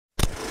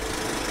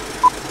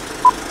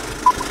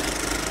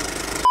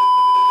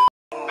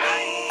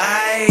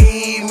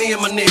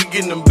and my nigga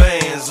getting them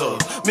bands up.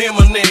 Me and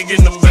my nigga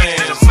getting them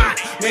bands up.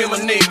 Me and my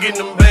nigga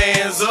getting them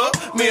bands up.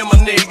 Me and my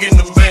nigga getting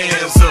them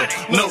bands up.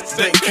 No,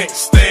 they can't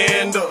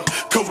stand up,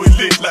 cause we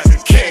lit like a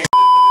can.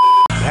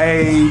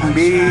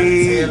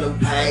 PaeMe.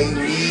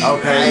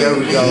 Okay, there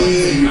we go.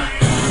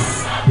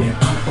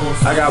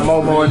 I got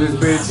MoMo in this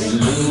bitch.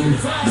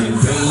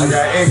 I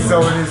got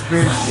EXO in this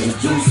bitch.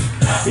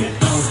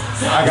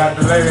 I got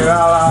the lady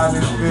Lala in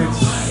this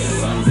bitch.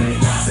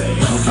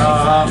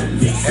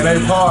 And they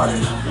party.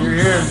 You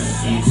hear me?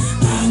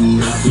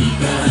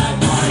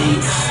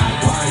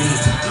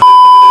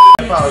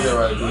 Pause that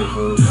right there,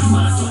 fool.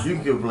 You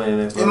can keep playing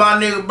that. It's my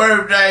nigga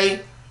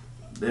birthday.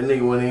 That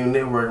nigga wasn't even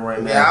networking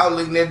right now. Yeah, I was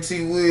looking at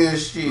T-Will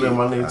shit.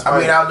 My nigga I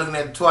mean, I was looking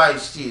at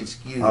Twice shit,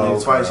 excuse me.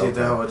 Nigga Twice hit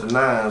that hoe at the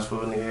nines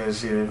for a nigga had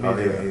shit. Oh,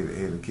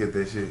 he killed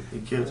that shit. He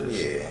killed that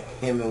shit. Yeah,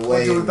 him and Wade.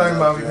 What you was thinking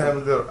about me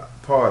having the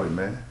party,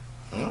 man?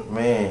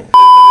 Man.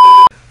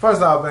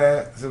 First off,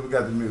 man, since we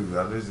got the music,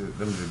 let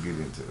me just get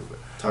into it.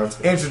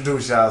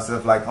 Introduce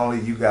yourself like only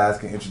you guys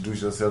can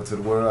introduce yourself to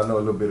the world. I know a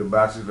little bit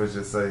about you. Let's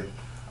just say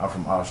I'm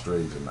from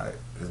Australia tonight.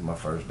 This is my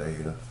first day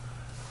here.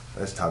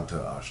 Let's talk to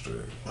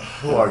Australia.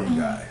 Who are you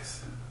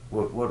guys?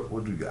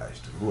 What do you guys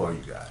do? Who are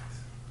you guys?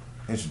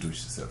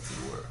 Introduce yourself to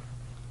the world.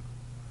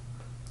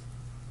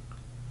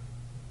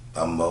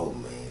 I'm Mo,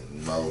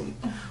 man.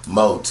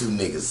 Mo, two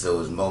niggas, so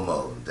it's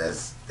MoMo.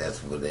 That's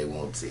what they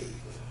want to see.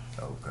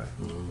 Okay.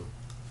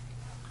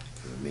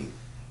 Me.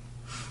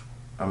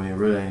 I mean,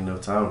 really ain't no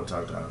time to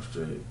talk to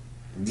Australia.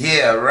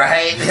 Yeah,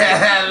 right.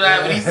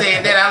 Like when he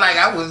said that, I'm like,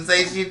 I wouldn't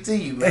say shit to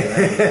you, man.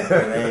 It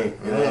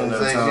ain't no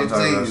time to talk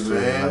to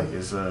Australia. Like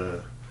it's I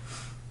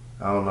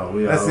don't know.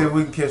 Let's see if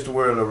we can catch the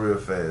world up real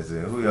fast.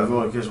 Then If we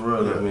want to catch the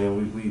world up,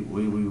 man, we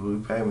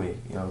PaeMe.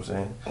 You know what I'm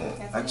saying?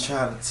 I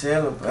try to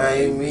tell them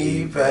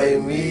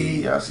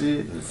PaeMe. Y'all see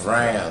it?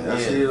 Frown. Y'all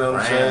see it on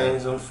the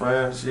chains, on the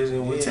frown, shit,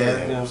 and we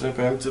tag. You know what I'm saying?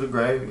 PaeMe to the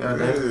grave.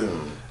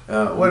 Goddamn.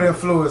 What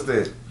influenced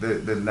the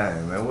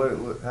name, man?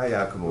 What how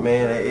y'all come up?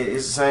 Man,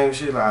 it's the same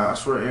shit. Like I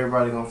swear,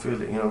 everybody gonna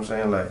feel it. You know what I'm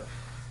saying? Like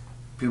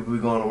people be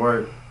going to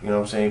work. You know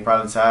what I'm saying? You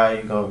probably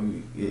tired.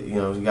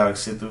 You gotta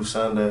sit through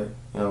Sunday.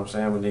 You know what I'm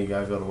saying? But then you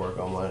gotta go to work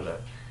on Monday.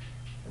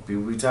 And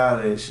people be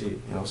tired of that shit. You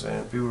know what I'm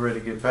saying? People ready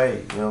to get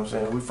paid. You know what I'm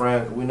saying? We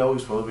friends. We know we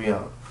supposed to be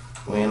on.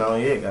 We ain't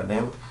on yet.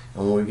 Goddamn it.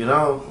 And when we get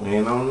on, we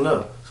ain't on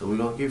enough. So we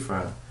gonna keep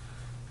frying.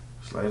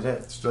 Like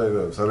that. Straight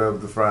up. So that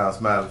was the frown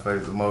smiley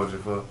face emoji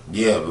for?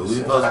 Yeah, but we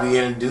supposed to be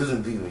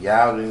introducing people.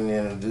 Y'all didn't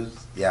introduce.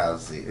 Y'all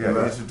see. Yeah,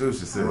 right.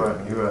 Introduce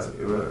yourself. You're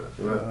right.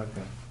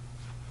 Okay.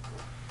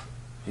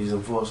 He's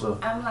in force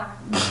up. I'm live.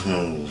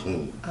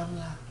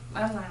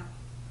 I'm live.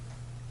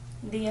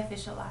 The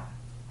official live.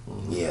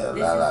 Yeah,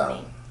 this la. is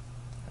me.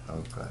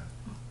 Okay.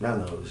 Y'all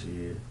know who she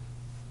is.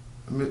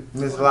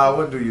 Miss La,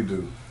 what do you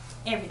do?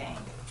 Everything.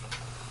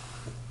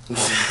 You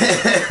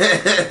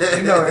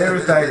know,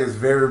 everything is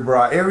very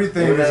broad.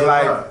 Everything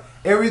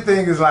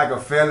is like a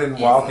felon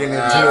walking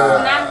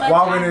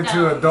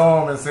into a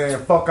dorm and saying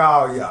 "fuck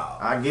all y'all."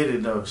 I get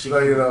it though.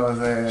 You know what I'm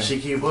saying? She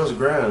keep us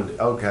grounded.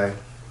 Okay.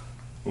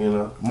 You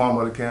know,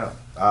 Mama the count,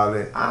 all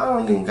that. I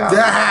don't even got.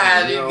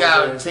 I didn't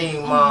got a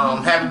team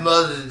mom. Happy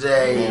Mother's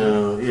Day.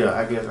 Yeah,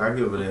 I guess I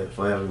give her that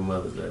for Happy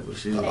Mother's Day, but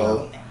she's.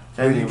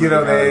 When you get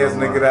on their ass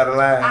and they get out of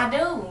line. I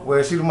do.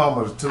 Well, she the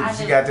mama too.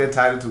 She got that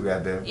title too,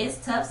 goddamn. It's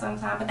tough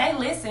sometimes, but they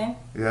listen.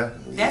 Yeah.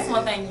 That's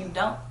one thing you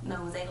don't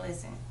know is they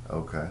listen.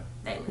 Okay.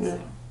 They listen.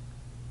 Yeah.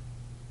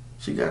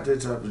 She got that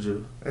type of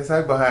juice. It's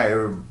like behind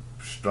every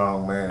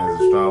strong man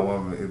is a strong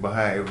woman.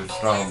 Behind every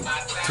strong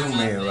two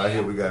men right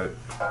here, we got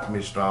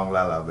Miss Strong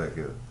Lala back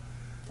here.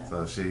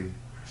 So she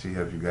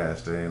helped you guys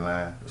stay in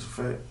line. That's a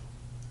fact.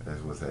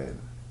 That's what's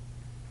happening.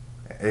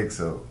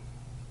 EXO.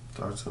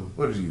 Talk to me.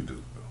 What do you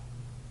do?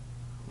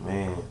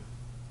 Man,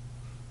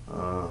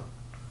 a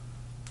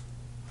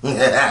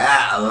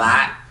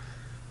lot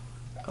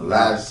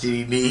of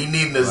shit. He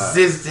need an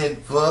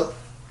assistant for.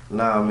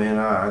 Nah, man,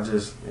 I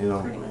just,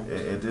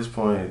 at this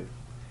point,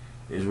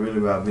 it's really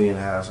about being a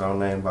household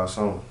name by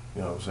song.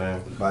 You know what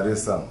I'm saying? By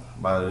this song.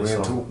 By this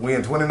song. We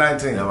in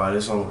 2019. Yeah, by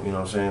this song, you know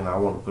what I'm saying? I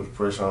want to put the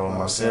pressure on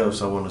myself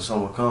so when the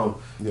summer come,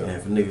 and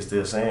if a nigga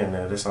still saying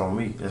that, that's on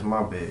me. That's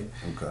my bad.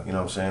 Okay. You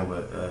know what I'm saying?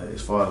 But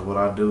as far as what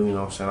I do, you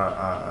know what I'm saying?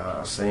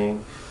 I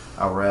sing,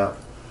 I rap,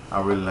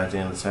 I really like to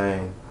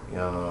entertain.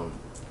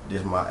 This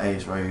is my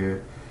ace right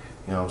here.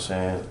 You know what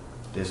I'm saying?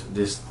 This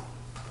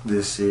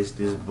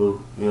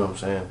book, you know what I'm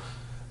saying?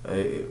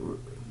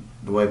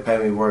 The way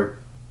PaeMe work,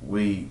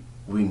 we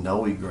know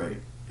we great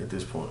at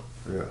this point.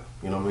 Yeah.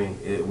 You know what I mean?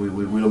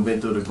 We done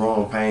been through the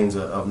growing pains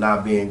of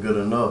not being good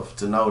enough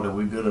to know that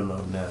we good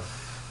enough now.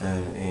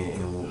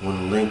 And when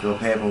the link up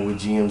happened with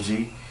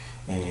GMG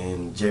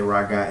and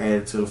J-Rock got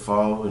added to the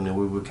fall and then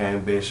we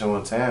became best show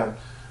in town,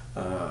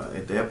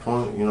 at that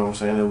point, you know what I'm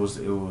saying, it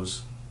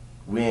was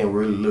we ain't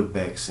really looked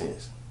back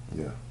since.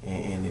 Yeah.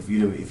 And if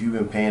you've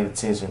been paying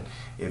attention,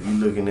 if you're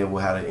looking at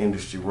how the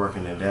industry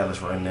working in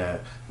Dallas right now,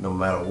 no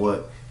matter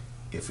what,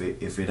 if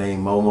it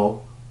ain't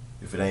MoMo,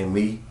 if it ain't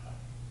me,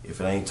 if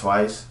it ain't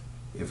Twice,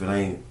 if it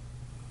ain't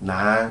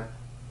 9,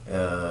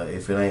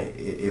 If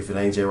it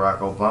ain't J. Rock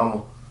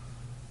Obama,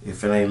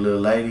 if it ain't Lil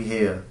Lady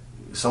here,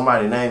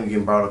 somebody's name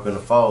getting brought up in the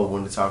fold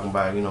when they're talking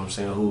about, you know what I'm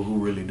saying, who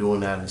really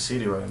doing that in the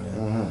city right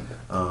now.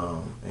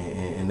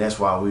 And that's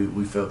why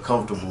we felt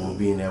comfortable with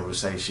being able to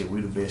say, shit,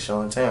 we the best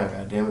show in town,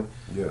 goddammit.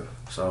 Yeah.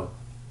 So.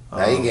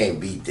 Now you can't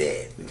beat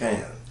that. You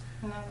can't.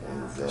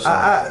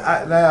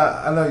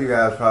 I know you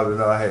guys probably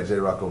know I had J.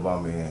 Rock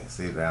Obama in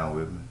sit down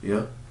with me.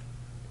 Yeah.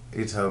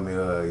 He told me,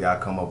 y'all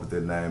come up with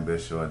that name,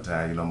 best show in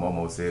town. You know,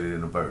 MoMo said it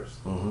in the verse.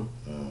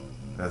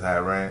 That's how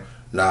it ran?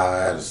 Nah, I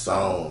had a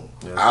song.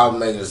 Yeah. I was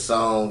making a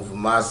song for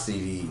my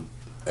CD,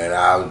 and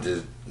I would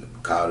just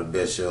call it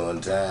best show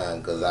in town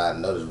because I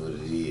noticed what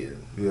it is.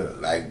 Yeah.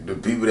 Like, the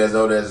people that's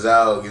on that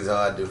song, it's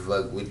hard to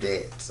fuck with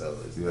that. So,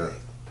 it's like,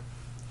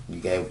 you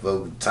can't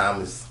fuck with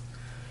Thomas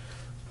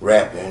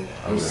rapping.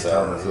 I'm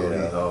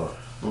so,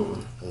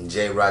 and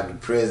J. Rock the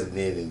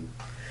president, and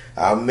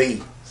I'm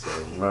me. So,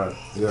 right.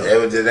 Yeah.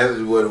 That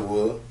was what it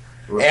was.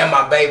 And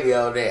my baby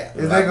on there.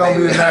 Is that gonna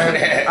be the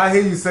name? I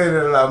hear you say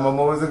that a lot,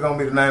 Momo. Is it gonna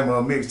be the name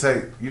of a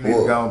mixtape? You need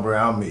to go and bring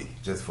I'm me.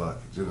 Just fuck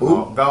it. Just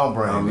go and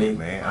bring it,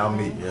 man. I'm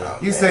me. Yeah.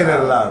 You say that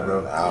a lot,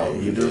 bro.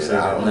 You do say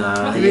that.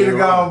 Nah, you need to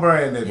go and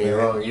bring that,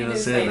 man. You done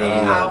said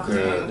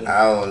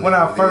that. When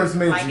I first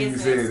met you, you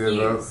said that,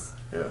 bro.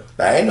 Yeah.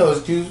 That ain't no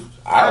excuse.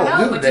 I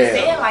don't give a damn.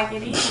 You said like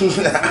it is.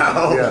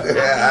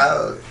 I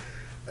don't.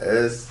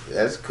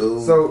 That's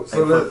cool. So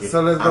let's go.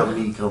 I'm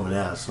me coming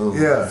out soon.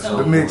 Yeah,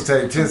 the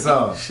mixtape, 10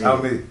 songs.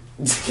 I'm me.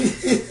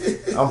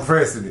 I'm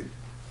pressing it.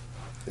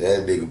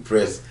 That nigga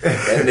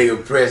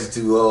pressed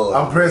too hard.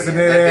 I'm pressing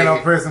it and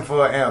I'm pressing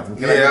for an anthem.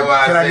 Can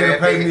I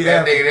get a PaeMe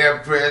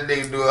anthem? That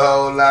nigga do a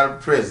whole lot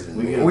of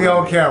pressing. We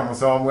on camera,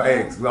 so I'm gonna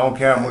ask. We on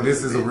camera.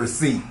 This is a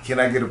receipt. Can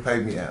I get a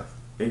PaeMe anthem?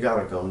 It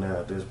gotta come now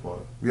at this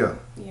point. Yeah.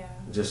 Yeah.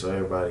 Just so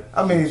everybody.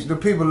 I mean, the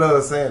people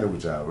love saying it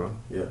with y'all, bro.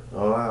 Yeah.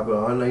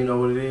 But I know you know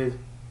what it is.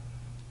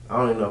 I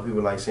don't even know if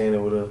people like saying it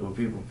with us, but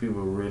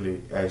people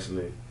really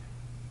actually.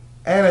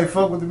 And they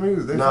fuck with the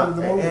music. They fuck with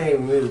the movie. It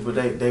ain't music, but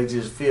they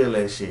just feel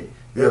that shit.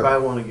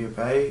 Everybody want to get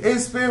paid.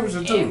 It's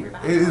spiritual too.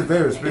 It is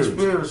very spiritual.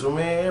 It's spiritual,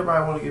 man.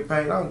 Everybody want to get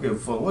paid. I don't give a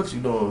fuck what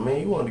you doing,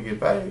 man. You want to get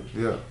paid.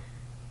 Yeah.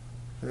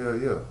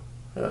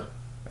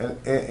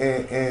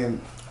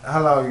 And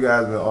how long you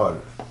guys been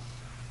artists?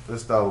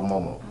 Let's start with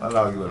MoMo. How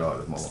long you been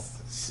artist, MoMo?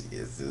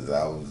 Shit, since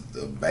I was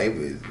a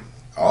baby,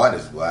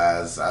 artist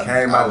wise,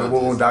 came out the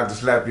womb, doctor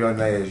slapped you on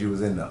the ass. You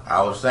was in there.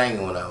 I was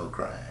singing when I was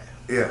crying.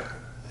 Yeah.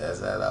 That's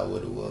how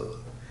what it was.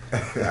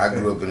 I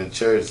grew up in the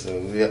church, so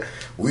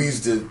we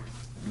used to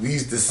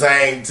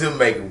sing to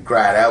make them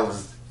cry. That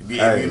was if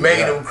you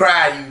making them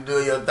cry, you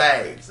do your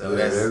thing. So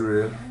that's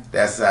real.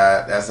 That's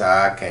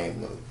how I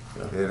came up.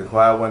 Yeah, the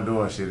choir wasn't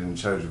doing shit in the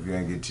church if you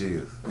ain't get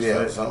chills.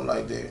 Yeah, something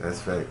like that.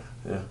 That's fact.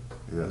 Yeah.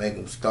 Make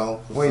them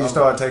stomp. When you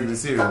start taking it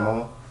serious,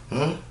 Mama?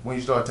 When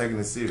you start taking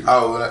it serious?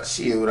 Oh, when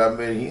I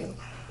met him.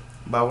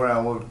 About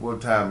around what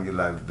time in your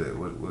life today?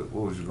 What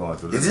was you going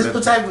through? Is this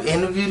what type of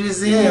interview this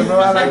is? Yeah, bro.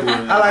 I like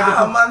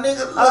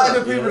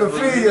the people to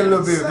feel you a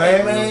little bit,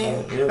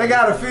 man. Yeah. They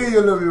gotta feel you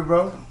a little bit,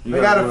 bro. They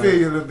gotta feel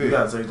you a little bit. You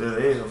gotta take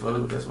that L,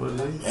 folks. That's what it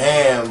is.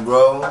 Damn,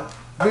 bro.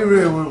 Be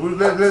real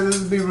with let's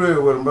be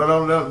real with them,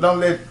 bro.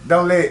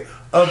 Don't let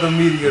other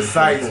media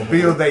sites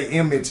build their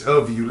image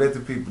of you. Let the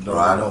people know. Bro,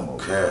 I don't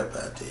care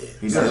about that.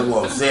 That's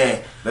what I'm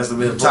saying. That's the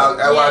best part.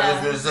 That's why I Yeah.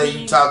 just gonna say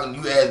you talking.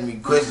 You ask me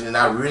questions, and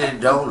I really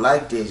don't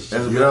like this shit.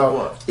 That's the best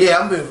part. Yeah,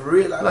 I'm being for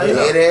real. I like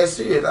dead ass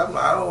shit.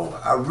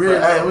 I really.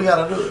 Hey, we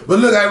gotta do it. But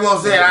look, that's what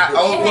I'm saying.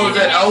 What was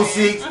that?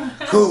 06.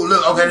 Cool.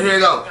 Look, okay, here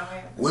you go.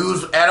 We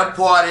was at a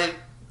party.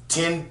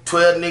 10,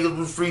 12 niggas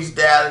was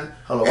freestyling.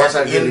 Hold on, watch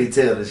how good he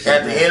tell this shit.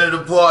 At the end of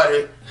the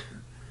party,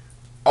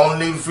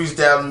 only nigga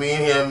freestyling me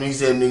and him, and he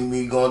said, nigga,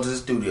 me going to the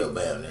studio.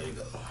 Bam, there you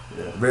go.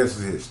 Yeah. Rest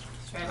is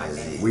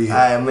history.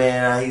 Alright,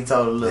 man, he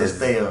told a little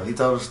stale. He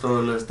told the story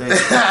a little stale.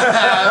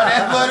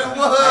 That's what it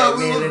was.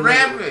 We was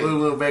rapping. We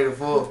went back and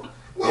forth.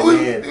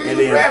 And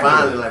then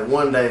finally, like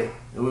one day,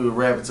 we was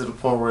rapping to the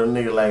point where the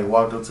nigga like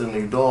walked up to the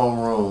nigga dorm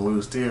room. We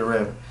was still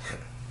rapping.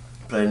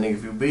 Played nigga a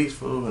few beats,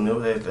 fool, and it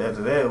was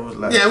after that, it was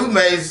like... Yeah, we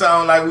made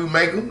songs like we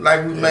make them,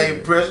 like we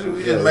made pressure.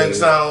 We just make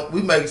songs,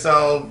 we make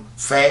songs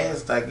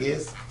fast, I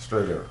guess.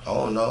 Straight up. I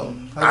don't know.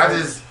 How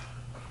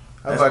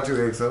about you,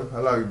 XO?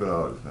 How long you been an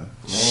artist, man?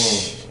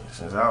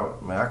 Since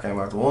I came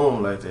out the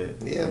womb like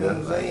that. Yeah, that's what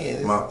I'm saying.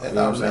 You know what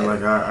I'm saying?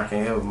 Like, I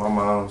can't help it. My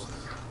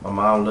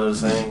mom does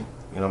the same.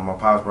 You know, my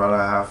pops brought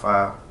out high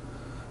five.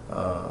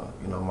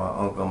 You know, my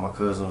uncle and my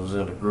cousin was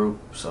in the group,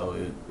 so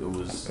it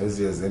was... It's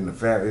just in the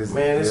family. It's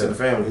in the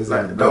family.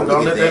 Like, don't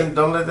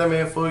let that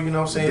man fool you,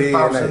 know what I'm saying?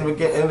 Pops in the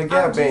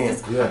Gap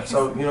band. Yeah.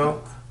 So, you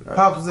know...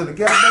 Pops was in the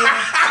Gap band?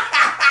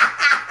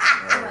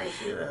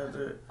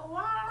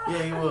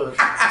 Yeah, he was.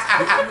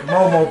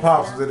 MoMo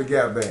Pops was in the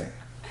Gap band.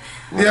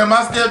 Yeah,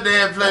 my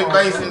stepdad played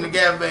bass in the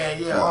Gap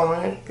band, yeah. Come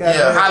on, man.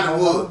 Yeah,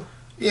 Hollywood.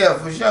 Yeah,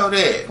 for sure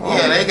that.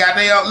 Yeah, they got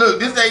their own. Look,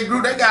 this ain't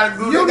group. They got a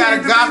group. They got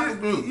a gospel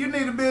group. You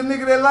need to be a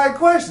nigga that like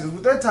questions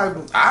with that type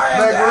of. I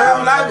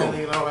don't like them.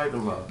 Nigga don't like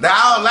them. Nah,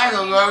 I don't like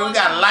them, bro. We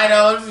got a light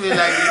on. Shit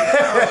like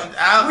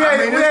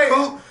it's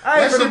cool.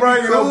 I ain't gonna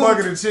bring you no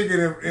bucket of chicken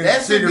and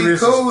that should be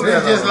cool.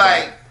 It's just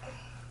like.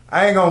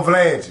 I ain't gonna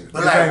vlad you.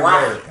 But like,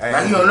 why?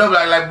 Like, you don't know,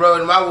 like,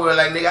 bro, in my world,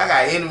 like, nigga, I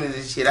got enemies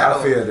and shit. I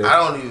don't even,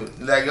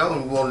 like, I don't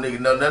even want a nigga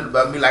to know nothing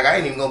about me. Like, I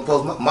ain't even gonna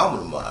post my mama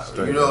tomorrow.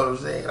 You know what I'm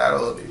saying? I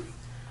don't even.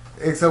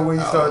 Except when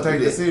you start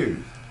taking it serious.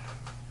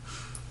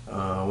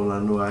 When I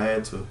knew I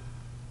had to.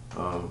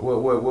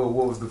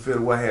 What was the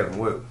feeling? What happened?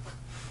 What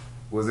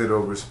was it? A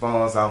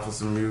response off of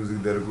some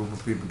music that a group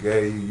of people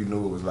gave you? You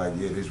knew it was like,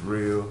 yeah, this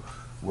real.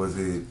 Was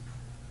it?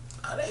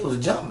 They was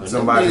jumping.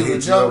 Somebody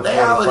hit you up they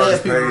always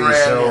had people around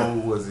show.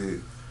 Was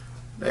it?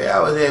 They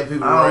always had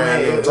people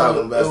around them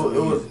talking about some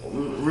music.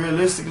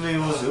 Realistically, it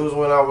was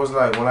when I was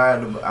like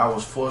I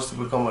was forced to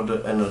become an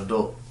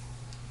adult.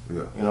 Yeah.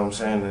 You know what I'm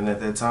saying? And at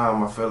that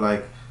time, I felt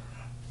like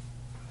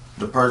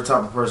the type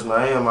of person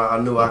I am, I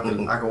knew I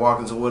could walk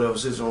into whatever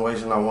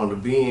situation I wanted to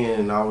be in,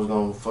 and I was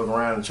gonna fuck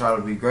around and try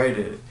to be great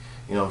at it.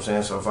 You know what I'm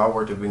saying? So if I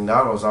worked at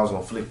McDonald's, I was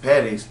gonna flick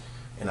patties.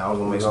 And I was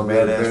gonna make some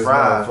badass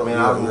fries. Man,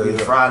 I was gonna be the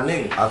fried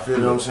nigga. I feel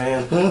you know what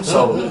I'm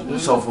saying?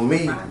 So for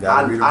me,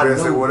 I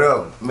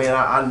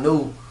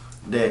knew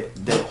that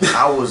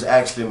I was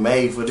actually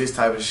made for this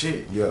type of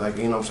shit. Yeah. Like,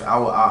 you know what I'm saying?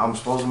 I'm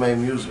supposed to make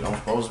music. I'm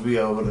supposed to be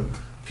able to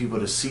people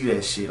to see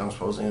that shit. I'm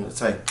supposed to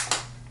entertain.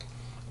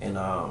 And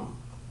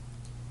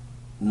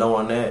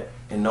knowing that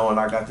and knowing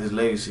I got this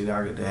legacy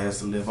that has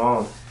to live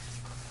on,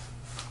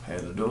 I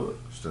had to do it.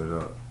 Straight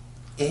up.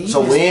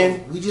 So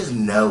when we just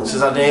know.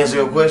 Since I didn't answer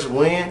your question,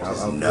 when?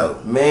 Just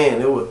know.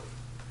 Man, it was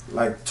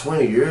like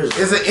 20 years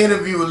ago. It's an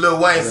interview with Lil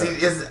Wayne.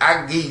 Yeah. See, I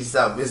can give you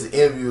something. It's an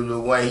interview with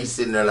Lil Wayne. He's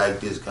sitting there like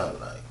this, kind of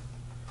like.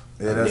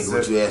 Yeah, that's nigga,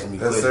 what you asking me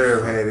that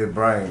Serve had his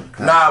brain.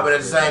 Nah, but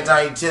at the same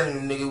time, you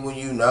telling me, nigga, when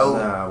you know.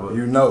 Nah, but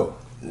you know.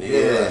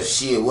 Yeah,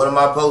 shit. What am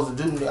I supposed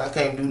to do? I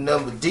can't do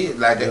nothing but this.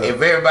 Like,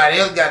 if everybody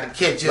else got to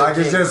catch up. Like,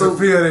 it's just a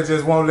feel that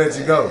just won't let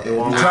you go.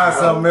 You try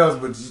something else,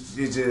 but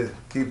you just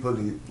keep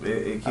pulling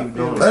it. Keep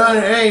doing it. But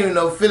there ain't even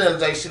no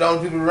feelings like shit.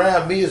 Only people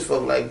around me is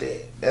folk like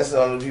that. That's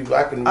the only people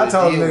I can really I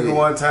told a deal nigga with.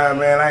 one time,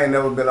 man, I ain't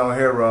never been on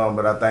heroin,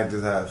 but I think this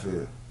is how I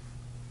feel.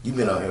 You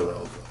been on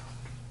heroin before?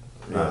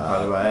 Yeah,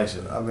 probably by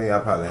accident. I mean, I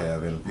probably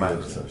have in the field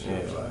or some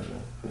shit.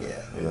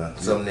 Yeah.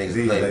 Some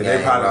niggas play the they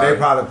game.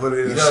 probably put it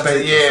in the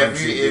steak. Yeah, if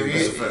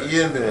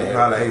you they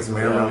probably ate some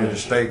heroin in the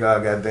steak.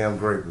 I got damn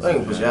grape. I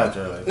ain't put you out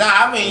there like that. Nah,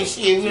 I mean,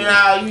 shit, you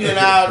and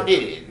all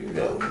did it, you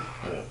know.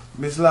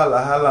 Miss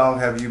Lala, how long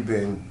have you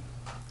been?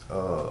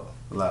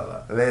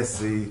 Let's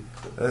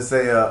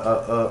say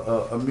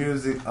a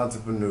music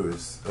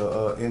entrepreneurs,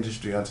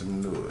 industry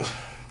entrepreneurs.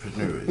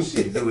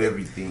 She do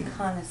everything.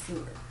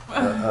 Connoisseur.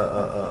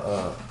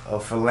 A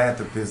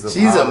philanthropist.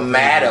 She's a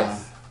madam.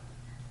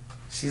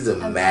 She's a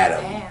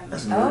madam.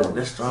 That's good.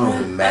 That's strong.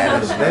 She's a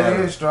madam. That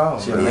is strong.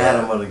 She's a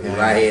madam of the game. In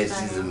my head,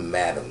 she's a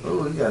madam.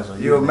 Oh, you got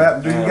some. You a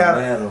madam?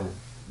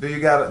 Do you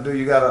got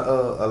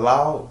a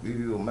law?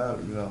 You a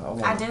madam? You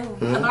know, I do.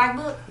 A black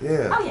book?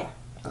 Yeah. Oh, yeah.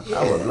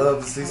 I would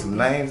love to see some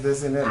names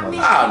that's in there. I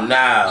mean, oh,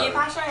 no. If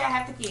I show you, I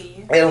have to kill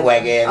you. Them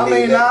whack ass I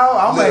mean, now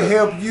I'm gonna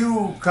help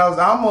you because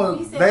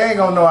they ain't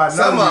gonna know I know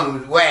some you. of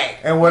them whack.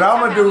 And what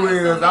I'm gonna do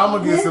is I'm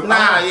gonna get some.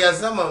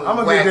 Some of them. I'm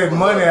gonna get that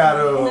money out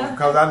of them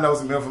because I know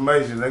some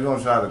information. They're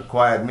gonna try to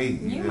quiet me.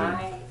 You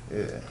might.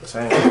 Yeah.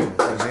 Same.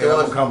 I'm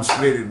gonna come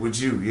split it with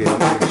you. Yeah.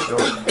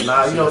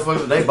 Nah, you know,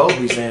 they both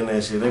be saying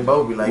that shit. They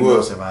both be like, you know,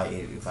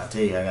 if I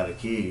tell you I got a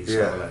kid, so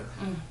yeah. like,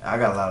 I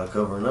got a lot of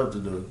covering up to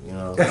do. You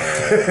know.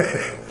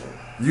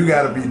 You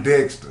gotta be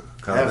Dexter.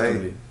 Cause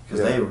they,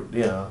 you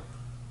know.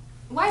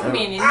 Wait a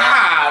minute.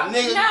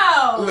 Nigga.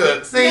 No.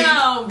 Look, see,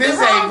 no, this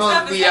ain't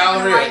supposed to be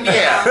on here. Right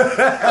Yeah.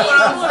 That's what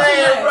I'm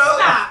saying, bro.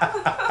 Stop.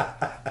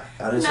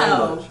 I didn't say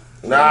much.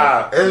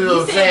 Nah, that's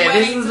what I'm saying.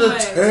 This was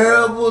a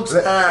terrible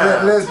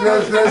time. Let's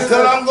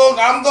I'm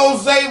gonna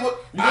say what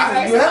you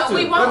have to.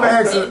 Let me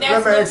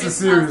ask a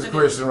serious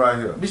question right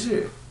here. Be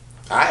serious.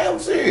 I am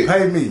serious.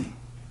 PaeMe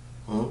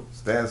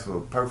stands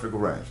for perfect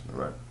arrangement,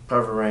 right?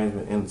 Perfect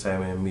arrangement,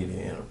 entertainment, and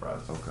media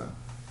enterprise. Okay.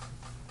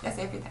 That's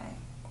everything.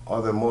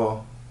 Are there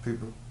more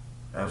people?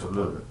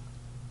 Absolutely.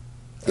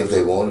 If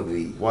they want to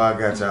be. Why I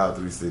got y'all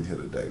three sitting here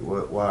today?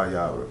 Why are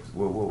y'all?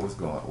 What's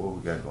going? What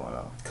we got going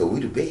on? Cause we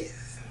the best.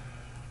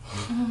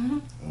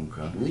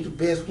 Okay. We the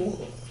best one.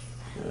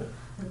 Yeah.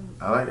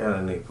 I like how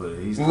that nigga put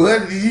it.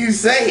 What did you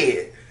say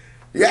it?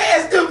 You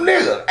ask them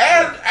niggas.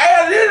 Ask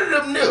any of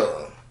them niggas.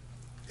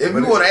 If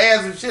you want to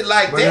ask some shit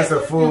like that, it's a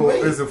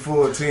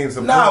full team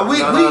support. No,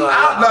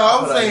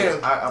 I'm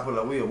saying I put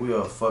like we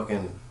are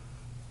fucking.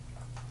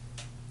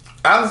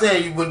 I'm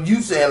saying when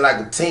you saying like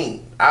a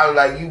team. I was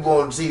like you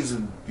want to see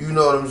some. You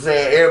know what I'm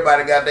saying?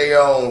 Everybody got their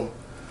own.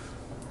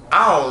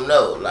 I don't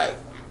know. Like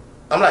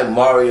I'm like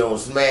Mario and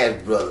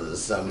Smash Brothers or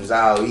something. It's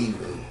all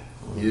even.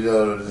 You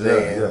know what I'm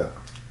saying? Yeah.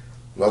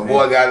 My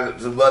boy got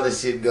some other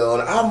shit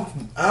going. I'm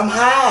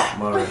high.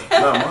 Mario,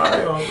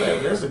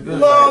 that's a good. You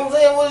know what I'm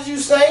saying? What was you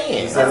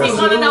saying? Because he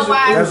want to know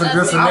why. That's a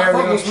good I scenario.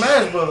 fuck with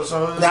Smash Brothers,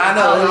 so Nah, I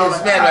know.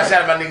 It's Smash. I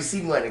shout out my nigga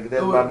C Money because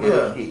that's my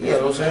brother. yeah, you know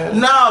what I'm saying?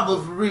 Nah,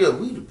 but for real,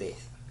 we the best.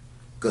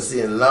 Cause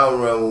see, in the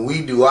long run, when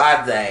we do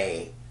our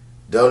thing,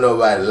 don't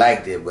nobody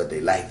like that, but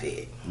they like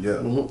that.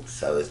 Yeah.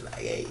 So it's like,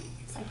 hey,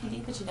 It's like, you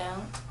did put you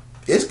down.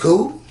 it's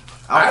cool.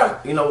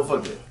 You know what?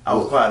 Fuck it. I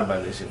was quiet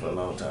about that shit for a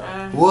long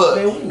time. What?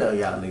 Man, we know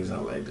y'all niggas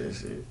don't like that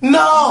shit.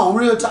 No,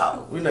 real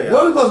talk. We know y'all.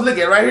 What we supposed to look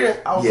at right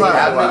here? I was Yeah, quiet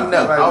y'all for a while. niggas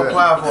know. I was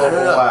quiet for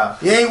a while.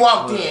 You ain't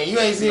walked in. You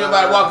ain't seen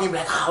nobody walk in and be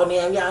like, oh,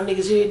 damn, y'all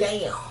niggas here,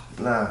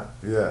 damn. Nah,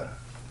 Yeah.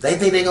 They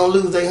think they gonna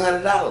lose their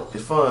 $100.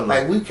 it's fun.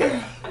 Like we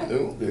can.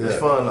 It's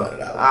fun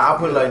though. I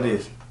put it like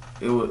this.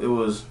 It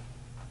was.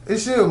 It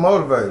should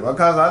motivate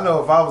because I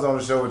know if I was on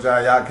the show with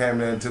y'all came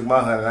there and took my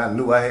 100, I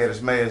knew I had a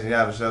smash and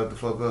y'all to shut the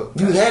fuck up.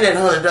 You had that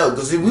 $100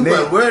 because we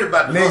weren't worried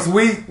about the next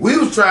week. We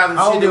was trying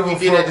I to don't shit give that we a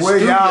did at fuck the where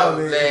studio. y'all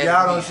is. If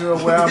y'all don't last show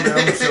week. where I'm at, I'm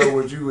gonna show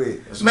what you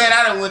at. Man,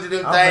 I done went to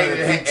them I'm things finna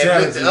keep and looked the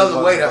challenging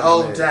other way the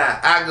whole motherfuckers, time.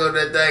 I go to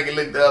that thing and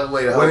look the other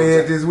way the whole What they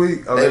at time. this week?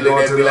 Oh, They they look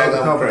going at to me the like other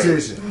I'm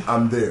competition.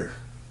 I'm there.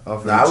 I'm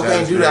finna Nah, we can't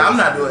challenge do that. them. I'm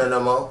not doing that no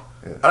more.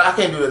 Yeah. I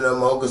can't do that no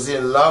more because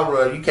in the long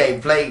run, you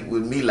can't play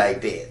with me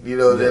like that. You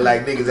know, they're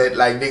like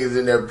niggas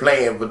in there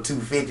playing for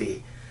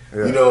 $250.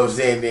 Yeah. You know what I'm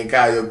saying? Then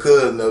call your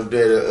cousin up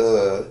there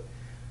to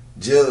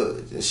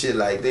judge and shit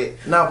like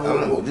that. Nah, I'm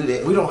not gonna do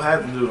that. We don't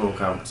have to do no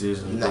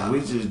competitions. Nah. We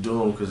just do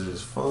them because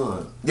it's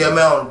fun. Yeah,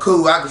 man,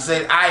 cool. I can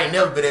say I ain't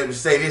never been able to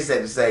say this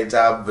at the same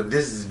time, but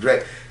this is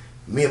great.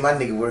 Me and my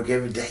nigga work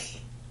every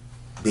day,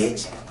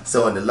 bitch.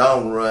 So in the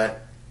long run,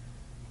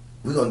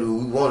 we gonna do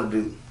what we want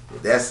to do.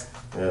 That's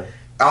Yeah.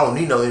 I don't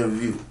need no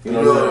interview. You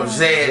know what I'm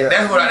saying? Yeah.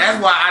 That's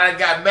why I done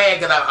got mad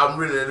because I'm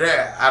really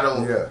there. I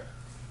don't,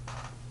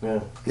 Yeah.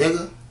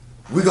 nigga.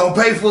 We gonna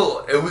pay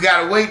for it. If we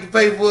gotta wait to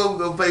pay for it, we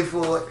gonna pay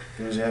for it.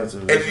 You just have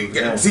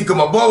to. And see, cause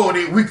my boy won't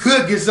even, we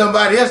could get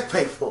somebody else to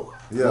pay for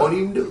it. Yeah. Won't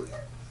even do it.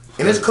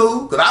 And it's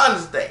cool, cause I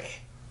understand.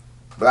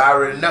 But I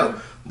already know.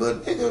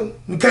 But nigga,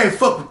 you can't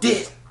fuck with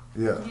this.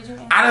 Yeah. Did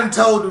you I done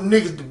told them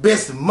niggas the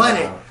best of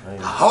money a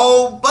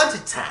whole bunch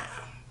of time.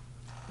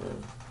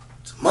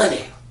 It's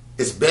money.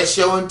 It's best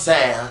show in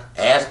town.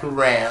 Ask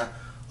around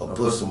or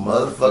put some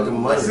motherfucking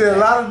money. See, a down.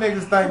 lot of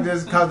niggas think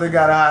just because they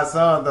got a hot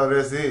song, though,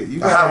 that's it. You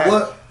gotta have,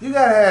 what? You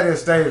gotta have that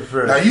stage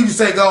first. Now you can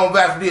say go on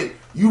back for this.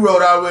 You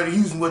wrote already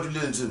Houston. What you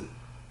listen to?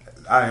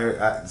 I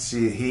heard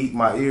shit, heat.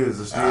 My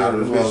ears are still Ah,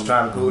 this well, bitch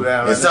trying to cool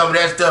down. And some of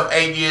that stuff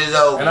 8 years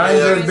old. And I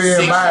ain't just 6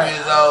 being biased.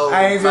 years old.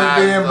 I ain't just 5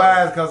 being years old.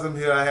 biased because I'm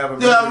here. I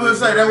haven't. Yeah, I'm gonna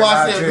say, that's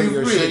why I said be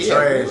real, yeah.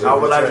 Trash, I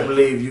would like to trash.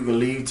 believe you can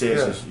leave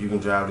Texas, you can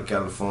drive to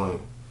California,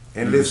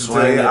 And you can listen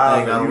swing to that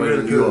that thing all the way to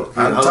really New York.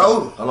 good. I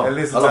told him. Hold on, And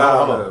listen hold to on,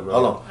 all hold of on, it,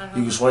 hold on.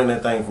 You can swing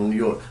that thing from New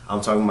York. I'm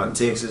talking about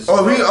Texas.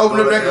 Oh, if he open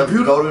up that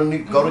computer?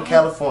 Go to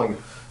California,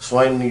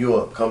 swing to New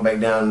York, come back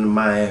down to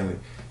Miami.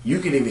 You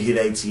can even hit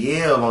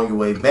ATL on your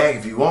way back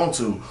if you want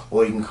to,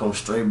 or you can come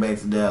straight back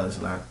to Dallas.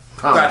 And I Got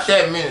promise you,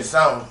 that many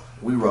songs.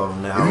 we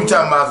rolling now. If you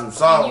talking about some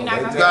songs, You're not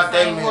you gonna got be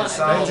the that same many one. They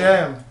songs.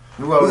 jam.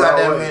 we We rolling got all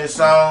that the way. many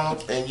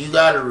songs, and you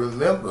gotta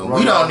remember.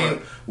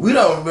 We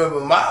don't remember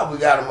mine. We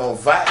got them on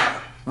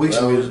fire. We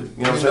some music,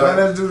 you know what I'm Man, saying?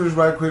 let's do this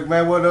right quick,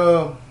 man.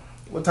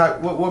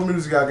 What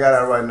music y'all got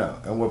out right now,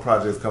 and what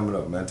projects coming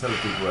up, man? Tell the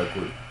people right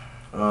quick.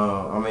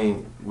 I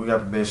mean, we got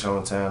the best show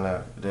in town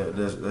now.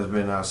 That's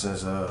been out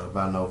since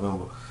about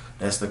November.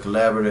 That's the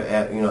collaborative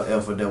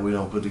effort that we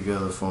don't put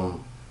together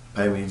from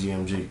PaeMe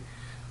GMG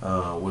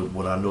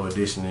with our new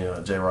addition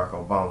in J. Rock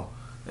Obama.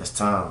 That's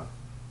Tom,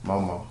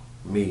 MoMo,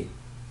 me,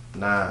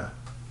 9,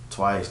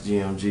 Twice,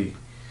 GMG,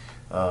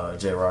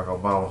 J. Rock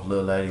Obama,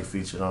 Lil Lady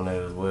featured on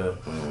there as well.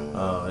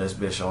 That's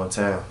best show in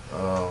town.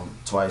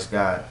 Twice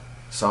got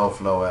Soul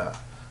Flow out.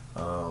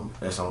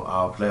 That's on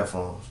all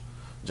platforms.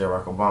 J.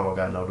 Rock Obama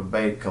got No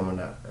Debate coming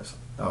out.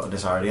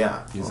 That's already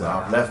out. It's on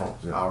all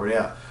platforms. Yeah. Already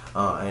out.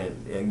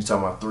 And you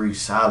talking about 3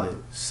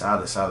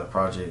 solid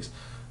projects.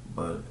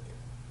 But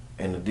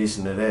in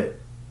addition to that,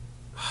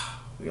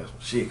 we got some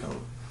shit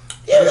coming.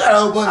 Yeah, we got a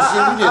whole bunch of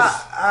shit. We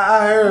just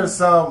I heard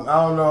some. I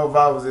don't know if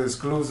I was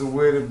exclusive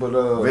with it, but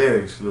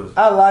Very exclusive.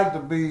 I like to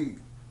be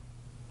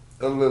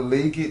a little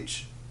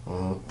leakage.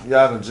 Mm-hmm.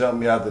 Y'all can jump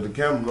me after the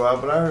camera go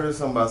out, but I heard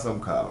something about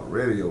something called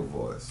radio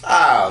voice.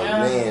 oh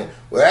man.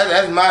 Well,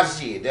 that's my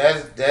shit.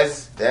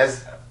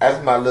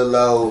 That's my little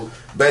old.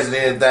 Basically,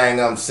 anything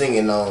I'm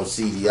singing on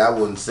CD. I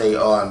wouldn't say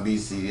R&B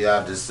CD.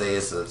 I'd just say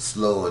it's a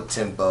slower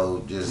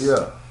tempo, just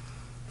Yeah.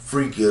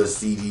 freakier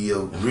CD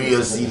or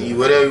real CD,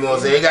 whatever you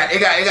want to say. It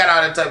got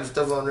all that type of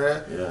stuff on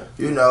there. Yeah.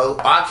 You know,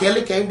 R.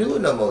 Kelly can't do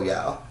it no more,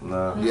 y'all.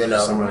 Nah. You know.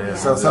 Somebody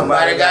else. So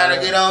Somebody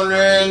gotta get on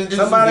there and do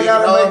Somebody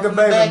some gotta make the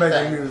back baby make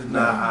thing. the music.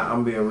 Nah,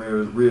 I'm being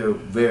real,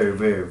 very,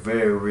 very,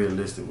 very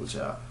realistic with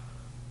y'all.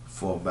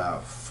 For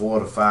about 4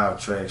 to 5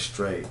 tracks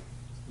straight,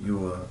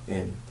 you are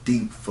in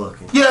deep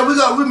fucking. Yeah,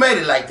 we made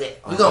it like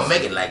that. We gonna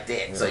make it like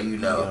that, so you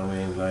know. You know what I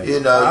mean? Like, You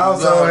know. I you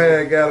also gonna-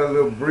 had got a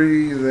little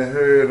breeze and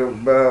heard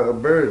about a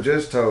bird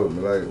just told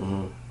me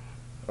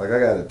like I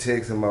got a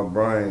text in my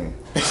brain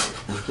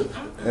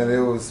and it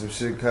was some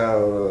shit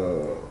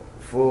called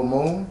full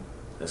moon.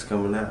 that's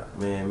coming out,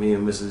 man. Me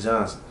and Mr.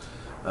 Johnson.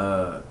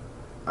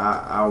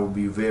 I will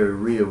be very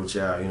real with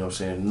y'all. You know what I'm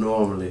saying?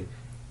 Normally,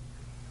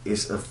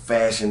 it's a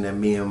fashion that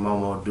me and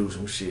MoMo do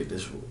some shit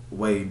that's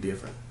way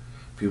different.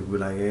 People be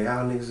like, "Hey,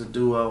 y'all niggas a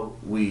duo?"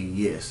 We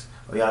yes.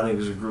 Or y'all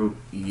niggas a group?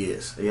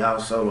 Yes. Or y'all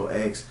solo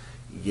acts?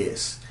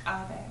 Yes.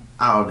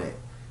 All that.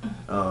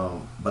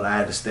 But I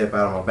had to step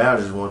out of my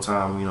boundaries one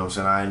time. You know what I'm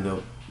saying? I ended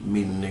up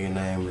meeting a nigga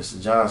named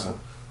Mr. Johnson,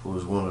 who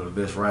was one of the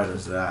best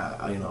writers that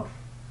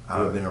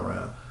I've been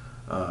around.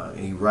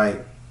 He write,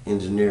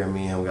 engineer,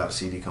 me and him got a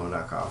CD coming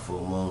out called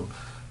Full Moon,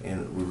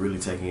 and we're really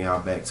taking y'all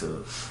back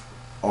to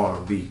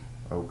R&B.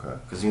 Okay.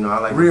 Cause you know I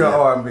like real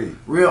R&B.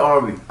 Real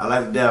R&B. I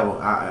like to dabble.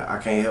 I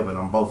can't help it.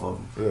 I'm both of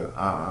them. Yeah.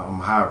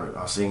 I'm a hybrid.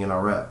 I sing and I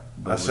rap.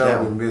 But I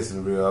sure be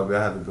missing real R&B.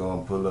 I had to go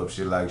and pull up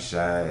shit like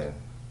Shy and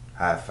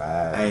High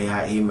Five.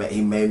 Hey,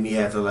 he made me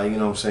have to, like, you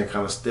know what I'm saying,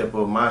 kind of step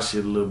up my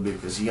shit a little bit,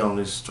 because he on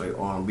this straight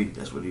R&B.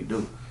 That's what he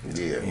do.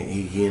 Yeah. And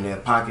he in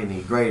that pocket and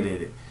he great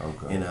at it.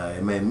 Okay. And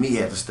it made me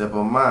have to step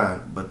up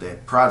mine. But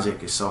that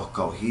project is so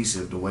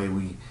cohesive, the way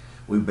we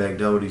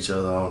backdoored each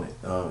other on it.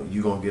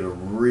 You gonna get a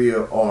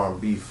real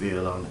R&B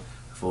feel on it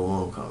for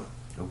Moon coming.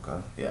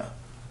 Okay. Yeah.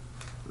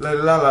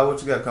 Lady Lala, what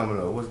you got coming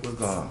up? What's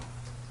going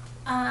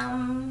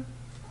on?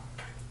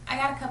 I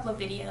got a couple of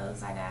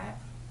videos I got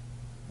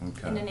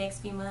in the next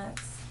few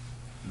months.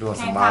 Doing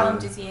Can't call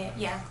them just yet.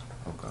 Yeah.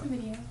 Okay. Some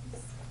videos.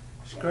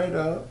 Straight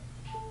up.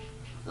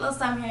 A little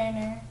something here and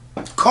there.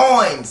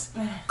 Coins.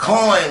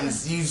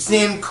 You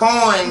send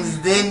coins,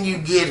 then you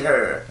get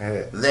her.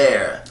 Yeah.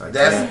 There.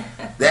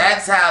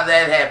 That's how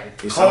that happened.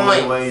 There's so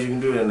many ways you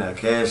can do that now.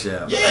 Cash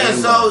out. Yeah,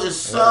 it's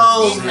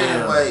so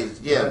many ways.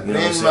 Yeah,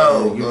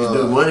 Venmo. You can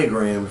do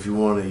MoneyGram if you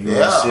want to. You want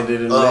to send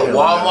it in there.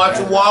 Walmart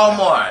to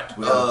Walmart.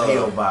 We got a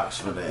P.O. box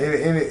for that.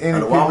 Any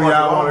people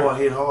y'all want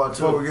to hit hard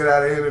too. Before we get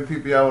out of here, any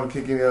people y'all want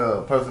to kick any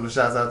personal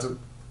shots out to?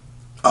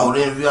 Oh,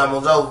 the interview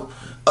almost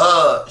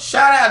over.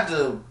 Shout out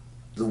to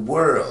the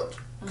world,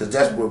 because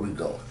that's where we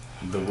going.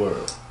 The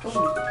world.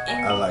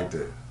 I like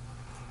that.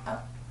 Oh.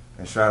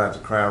 And shout out to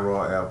Crown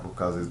Royal Apple,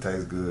 because it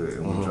tastes good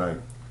and we drink.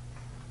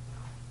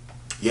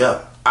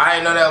 Yeah. I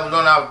didn't know that was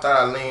on. I thought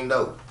I leaned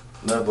over.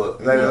 No,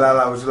 but Lady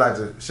Lala, would you like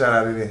to shout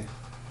out anything?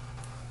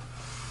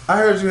 I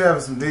heard you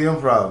having some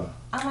DM problem.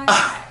 Oh my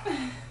God.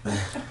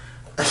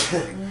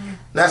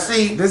 Now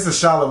see, this is a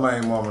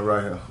Charlemagne moment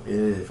right here.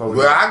 Yeah.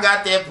 Well, I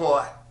got that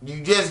part. You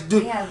just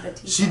do.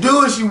 She do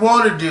what she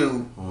want to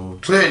do.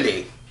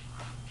 Clearly,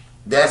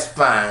 that's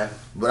fine.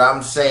 But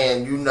I'm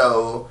saying,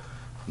 niggas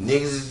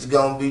is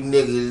gonna be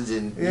niggas,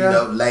 and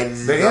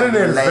ladies. The is gonna internet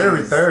be is ladies.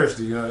 very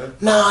thirsty,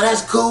 No,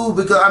 that's cool,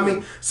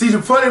 because see,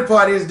 the funny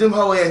part is them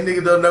hoe ass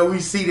niggas don't know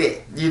we see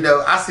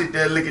that. I sit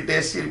there and look at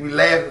that shit and we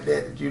laugh at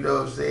that. You know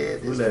what I'm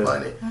saying? It's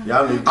funny.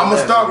 I'm gonna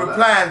start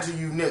replying to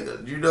you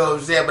niggas. You know what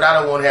I'm saying? But I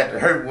don't want to have to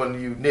hurt one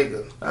of you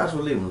niggas. I just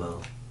leave them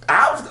alone.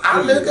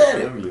 I look at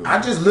it.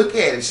 I just look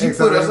at it. She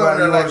put us on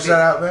there like that.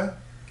 Shout out, man.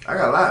 I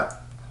got a lot.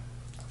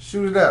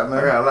 Shoot it out, man.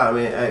 I got a lot,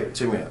 man. Hey,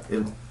 check me out.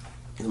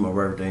 It's my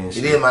birthday and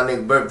shit. It is my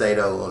nigga's birthday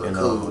though. On the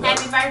cool.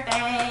 Happy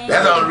birthday.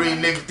 That's the only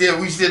reason niggas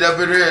still we sit up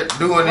in here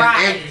doing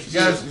this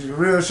extra shit.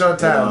 Real short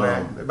time,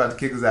 man. They about to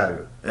kick us out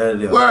of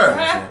here.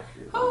 Word.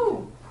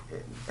 Who?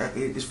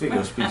 It's figure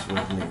of speech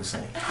what the niggas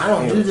saying. I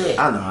don't do that.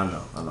 I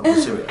know. But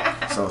check me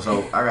out.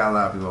 So I got a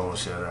lot of people I want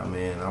to shout out,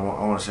 man. I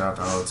want to shout out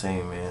the whole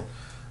team, man.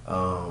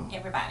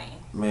 Everybody.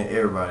 Man,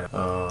 everybody.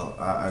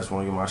 I just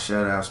want to give my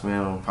shout outs, man.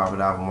 I'm gonna pop it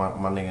out for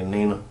my nigga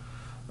Nina.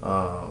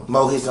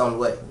 Mo hits on the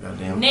way.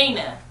 Goddamn.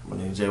 Nina. My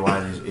nigga Jay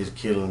White is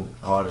killing,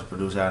 hardest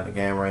producer out in the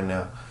game right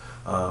now.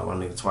 My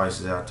nigga Twice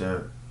is out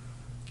there.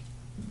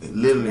 It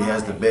literally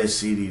has the best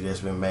CD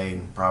that's been made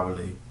in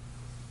probably.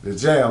 The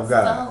Jam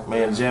God.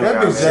 Man, the Jam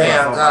that God.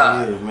 Jam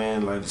God. Years,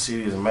 man. Like, the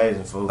CD is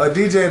amazing, fool. A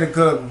DJ that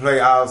could play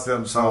all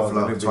 7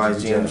 songs.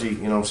 Twice GMG,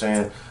 you know what I'm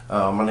saying?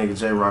 My nigga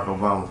J. Rock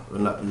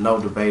Obama.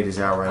 No debate is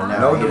out right now.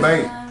 No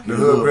debate. The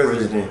hood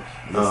president.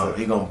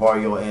 He gonna bar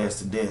your ass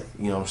to death.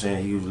 You know what I'm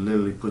saying? He would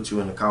literally put you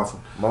in the coffin.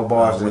 More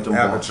bars than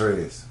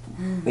Alcatraz.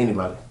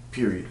 Anybody.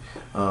 Period.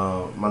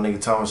 My nigga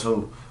Thomas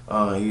Who.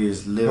 He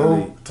is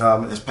literally.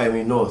 Thomas. That's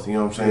PaeMe North. You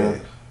know what I'm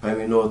saying? Yeah.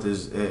 PaeMe North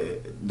is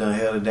done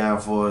held it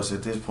down for us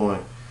at this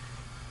point.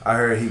 I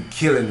heard he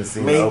killing the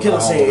scene. Man, he killing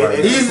the scene.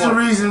 Right. He's the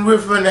reason we're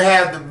finna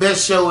have the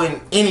best show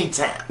in any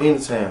town.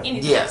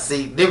 Yeah,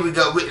 see, there we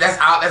go. That's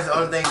the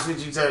only thing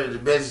Switch You Turn to the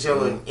best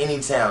show in any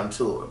town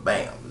tour.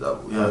 Bam.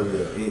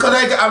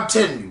 Because I'm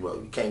telling you, bro,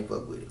 you can't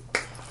fuck with it.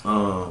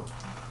 I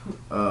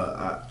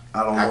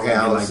don't know if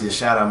I like the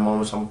shout out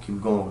moments. I'm gonna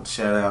keep going with the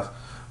shout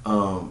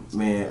outs.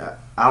 Man,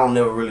 I don't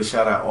never really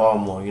shout out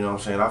Allmore, you know what I'm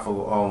saying? I fuck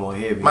with Allmore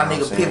heavy. My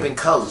nigga Pippin'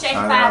 Coach.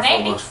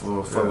 I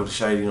fuck with the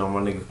shade, you know,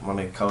 my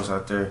nigga Coach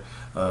out there,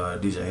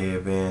 DJ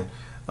Headband.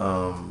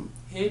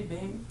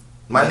 Headband.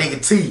 My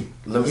nigga T.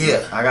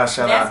 Yeah. I gotta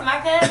shout out. That's my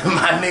cousin.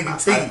 My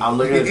nigga T. I'm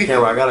looking at the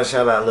camera. I gotta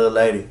shout out little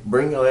lady.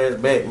 Bring your ass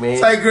back, man.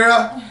 Say,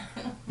 girl,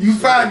 you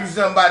found you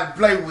somebody to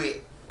play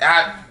with.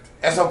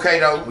 That's okay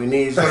though. We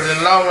need. Because in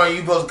the long run, you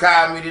supposed to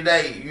call me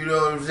today. You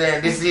know what I'm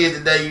saying? This is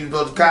the day you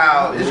supposed to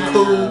call. It's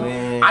cool.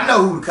 Man. man. I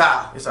know who to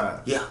call. It's alright.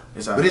 Yeah.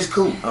 It's alright. But it's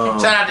cool.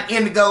 Shout out to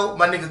Indigo,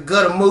 my nigga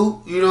Gutter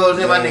Moo. You know what I'm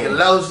saying? My nigga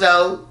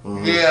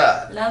Loso.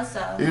 Yeah.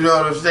 Loso. You know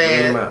what I'm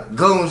saying?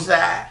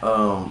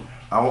 Goonside.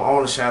 I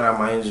want to shout out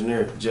my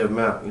engineer, Jeff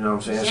Mount. You know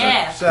what I'm saying?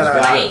 Yeah. Shout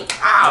out. Great.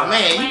 Oh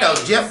man, you know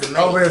Jeff the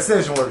man. Over at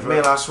Session Works,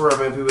 Man, I swear,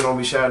 man, people don't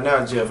be shouting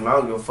out Jeff, and I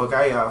don't give a fuck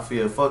how y'all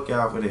feel. Fuck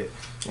y'all for that.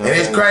 You know And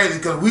it's crazy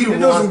because we the He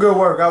ones. do some good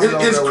work.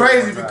 It's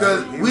crazy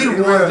because we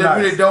the ones that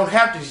really don't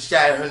have to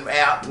shout him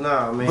out.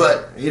 Nah, man.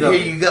 But here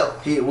you go.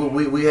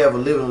 We have a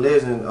living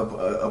legend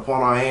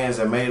upon our hands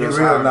that made us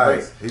real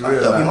nice. He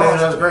real He nice.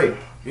 made us great.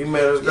 He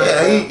made us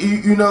great.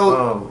 Yeah, you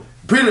know.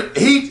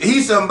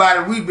 He's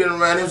somebody we've been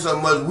around him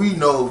so much we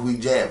know if we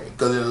jamming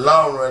because in the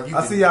long run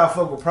I see y'all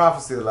fuck with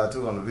Prophecy a lot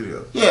too on the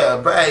video. Yeah,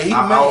 but hey, he the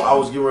man. I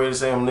was getting ready to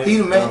say him next. He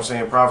the You know man. what I'm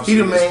saying? Prophecy. He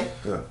the man.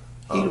 Yeah.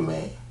 He the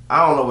man.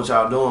 I don't know what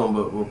y'all doing,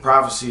 but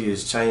Prophecy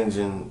is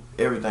changing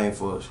everything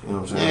for us. You know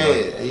what I'm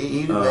saying? Yeah,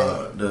 he the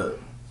man.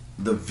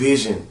 The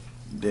vision,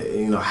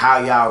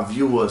 how y'all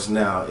view us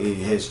now, it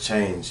has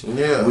changed.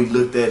 Yeah. We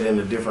looked at it in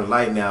a different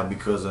light now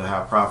because of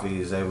how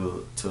Prophecy is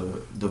able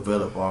to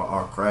develop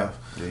our craft.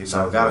 Yeah,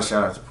 so I gotta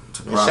shout out to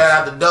And Prophecy.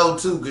 shout out to Doe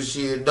too, cause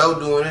shit, Doe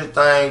doing his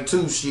thing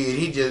too. Shit,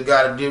 he just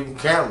got a different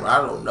camera.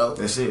 I don't know.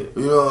 That's it.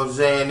 You know what I'm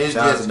saying? It's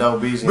Shout out just to Doe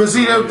Beezy. But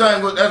see,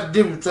 everything that's the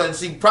difference. Between,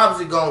 see,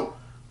 Prophecy gon'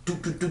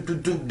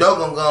 Doe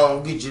gonna go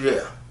and get you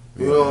there.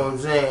 You know what I'm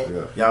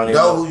saying? Yeah.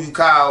 Doe who you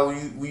call,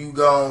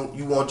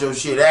 you want your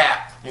shit out.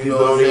 You People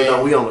know what don't I'm even saying?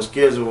 know we on the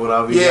schedule with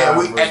our videos.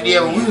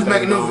 Yeah, when we was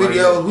making them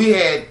videos,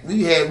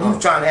 we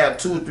was trying to have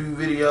 2 or 3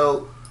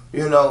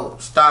 videos,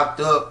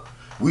 stocked up.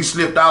 We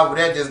slipped off of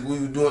that just we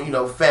were doing,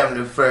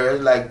 family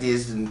affairs like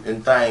this and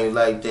things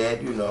like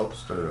that,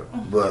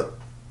 But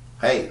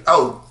hey,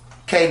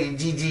 Katie,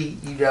 Gigi,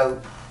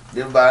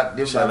 them my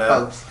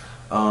folks.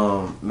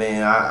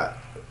 Man,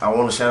 I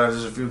want to shout out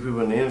just a few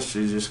people in the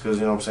industry just because,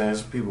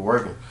 some people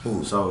working.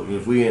 Ooh. So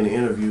if we in the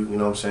interview,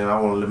 I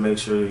want to make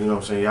sure,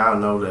 y'all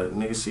know that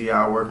niggas see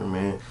y'all working,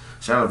 man.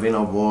 Shout out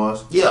Vino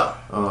Boys. Yeah.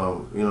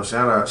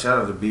 Shout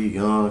out to B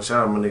Young.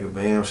 Shout out my nigga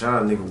Bam.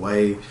 Shout out nigga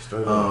Wade.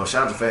 Shout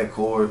out to Fat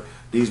Cord.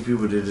 These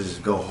people that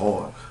just go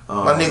hard.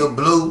 My nigga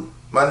Blue.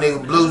 My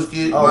nigga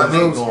Blueski. My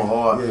nigga going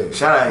hard. Yeah.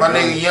 Shout out my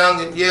nigga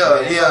Youngin.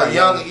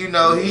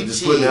 Youngin, he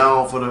just putting it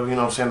on for the,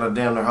 the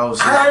damn their whole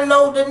shit. I didn't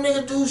know them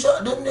niggas do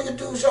shows. Them niggas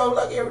do shows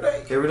like every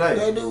day. Every day.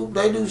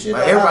 They do shit.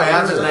 Like everybody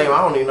I just name,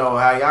 I don't even know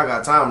how y'all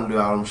got time to do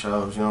all them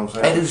shows, you know what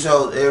I'm saying? They do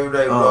shows every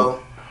day, bro.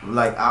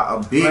 Like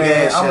a big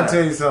Man, ass I'm gonna shout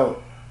tell you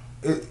something.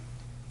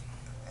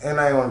 And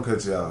I ain't want to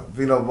cut you off.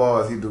 Vino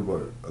Bars, he do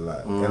work a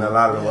lot, and a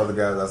lot of them other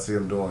guys I see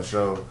him doing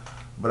shows.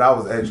 But I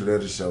was actually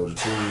at the show, the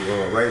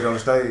 2 Rage on the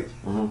Stage.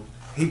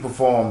 He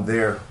performed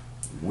there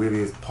with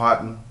his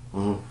partner.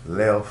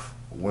 Left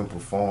when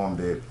performed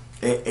at.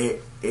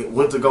 It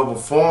went to go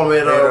perform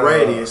at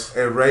Radius.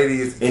 At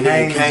Radius, and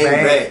then came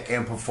back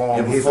and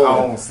performed his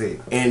own set.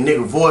 And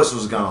nigga voice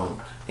was gone,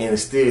 and it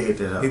still hit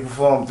that up. He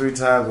performed 3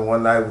 times in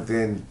one night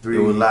within 3 it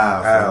was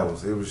live,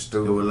 hours. Man. It was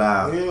stupid. It was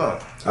live.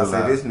 Yeah. I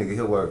said, this nigga,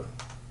 he'll work.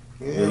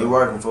 Yeah, he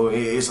working for.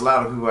 It's a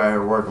lot of people out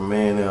here working,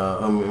 man.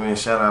 Man,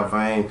 shout out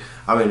Vane.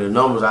 I mean, the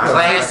numbers.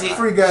 Classic.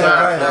 Free guy.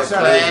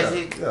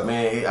 Classic. Yeah.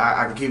 Man,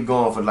 I can keep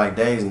going for like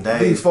days and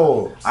days.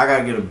 D4. I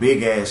gotta get a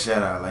big ass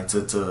shout out, like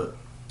to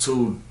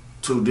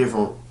two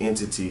different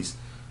entities.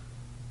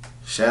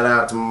 Shout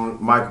out to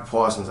Michael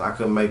Parsons. I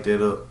couldn't make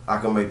that up. I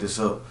couldn't make this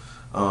up.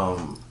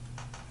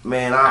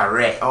 Man,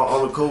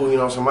 on the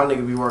cool, so my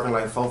nigga be working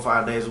like 4 or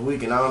 5 days a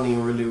week, and I don't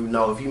even really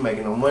know if he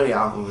making no money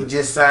off of it. He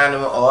just signed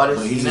him an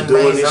artist. But he's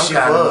doing this shit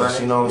for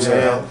us, you know what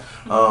I'm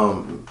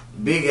saying?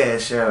 Big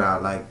ass shout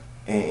out, like,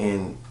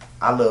 and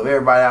I love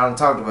everybody I done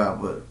talked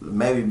about, but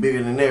maybe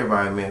bigger than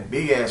everybody, man.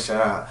 Big ass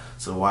shout out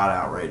to Wild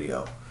Out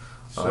Radio.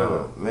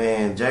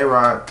 Man,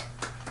 J-Rock.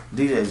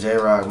 DJ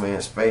J-Rock,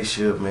 man,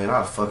 Spaceship, man,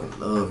 I fucking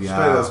love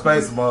y'all.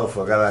 Space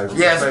motherfucker.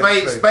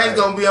 Space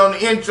gonna be on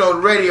the intro, the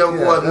radio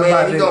boy,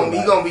 man. He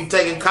gonna be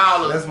taking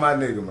callers. That's my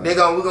nigga, man. We're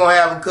gonna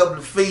have a couple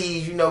of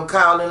feeds,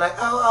 calling like,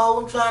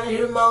 I'm trying to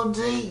hear Mo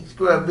G.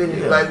 Scrub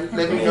it, like,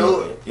 let me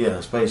know it. Yeah,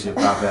 Spaceship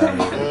pop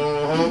out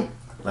here.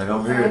 Like,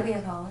 I'm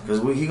here. Cause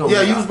he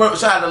gonna you was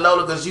shout out to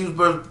Lola because she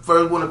was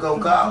first one to go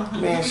call.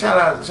 Man, shout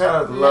out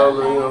to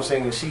Lola, you know what I'm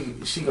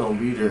saying? She gonna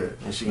be there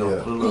and she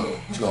gonna pull up.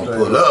 She gonna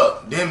pull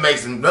up. Then make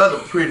some other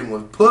pretty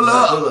ones. Pull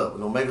up. Pull up.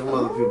 Gonna make some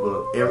other people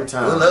up every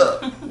time. Pull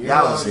up. Y'all know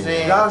what I'm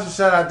saying? Y'all should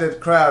shout out that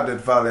crowd that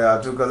follow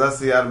y'all too, because I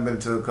see I've been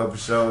to a couple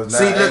shows now.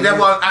 See, look, that's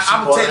why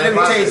let me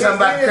tell you something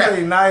about the crowd.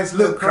 A nice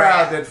little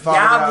crowd that follow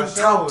y'all y'all can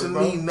talk shows, to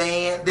bro. me,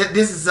 man.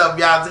 This is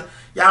something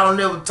y'all don't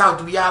never talk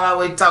to me. Y'all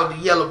always talk to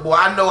Yellow Boy.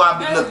 I know I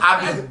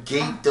be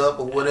geeked up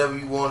or whatever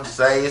you want to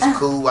say. It's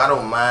cool. I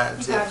don't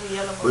mind.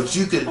 But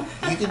you can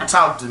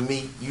talk to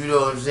me. You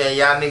know what I'm saying?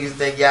 Y'all niggas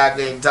think y'all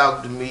can't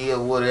talk to me or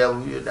whatever.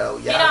 He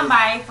don't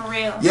bite for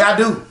real. Yeah, I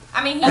do.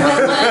 I mean, he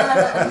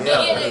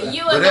would.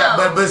 You would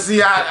know. But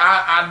see,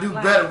 I do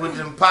better with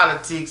them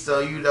politics. So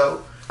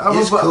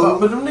it's cool.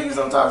 But them niggas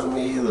don't talk to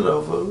me either,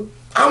 though, fool.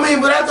 I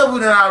mean, but I thought we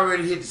done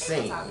already hit the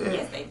scene.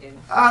 Yes, they do.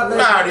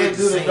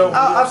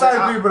 I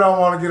think people don't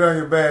want to get on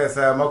your bad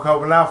side,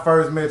 Moko. When I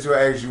first met you,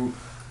 I asked you,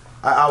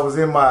 I was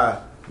in my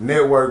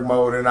network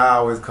mode, and I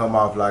always come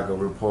off like a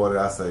reporter.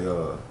 I say,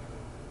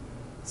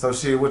 so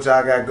shit, what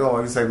y'all got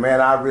going? You say,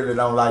 man, I really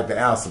don't like to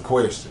answer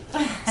questions.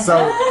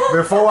 So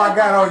before I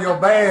got on your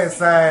bad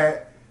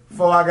side,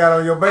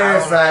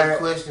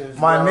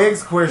 my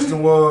next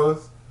question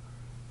was,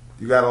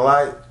 you got a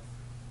light?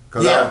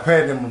 Because I was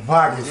patting in my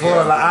pocket for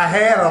like, I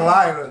had a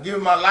lighter. Give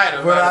me my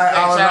lighter. But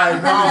I was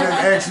like, let me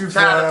just ask you for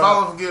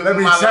let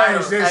me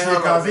change this shit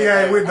because he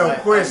ain't with no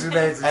question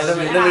answer. Hey, let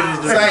me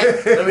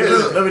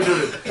do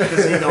this.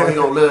 Because he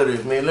gonna love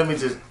this, man. Let me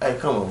just, hey,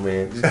 come on,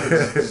 man.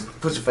 Just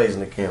put your face in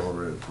the camera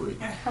real quick.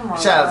 Come on,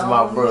 shout out to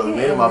my brother, man.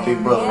 That's my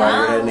big brother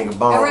right here. That nigga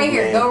Bone, go right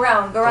here. man. Go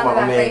around the back.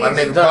 My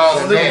nigga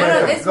Bone,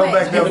 man. Go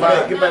back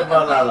there. Get back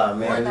by Lala,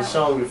 man. Just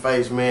show him your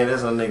face, man.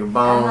 That's our nigga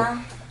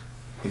Bone.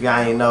 If y'all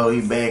ain't know,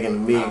 he back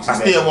in the mix. I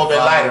still want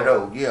that lighter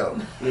though, yeah.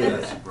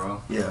 Yeah,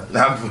 bro. Yeah.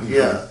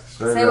 Yeah.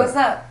 Say what's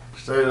up.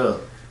 Straight up.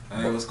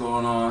 Hey, what's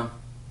going on?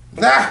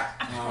 Nah.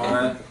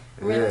 Alright.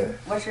 Really? Yeah.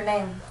 What's your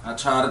name? I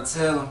try to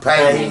tell him.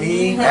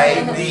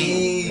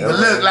 PaeMe. But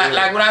look,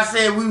 like when I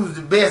said we was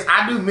the best,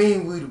 I do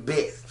mean we the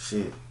best.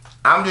 Shit.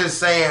 I'm just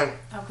saying.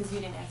 Oh, because you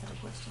didn't answer the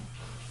question.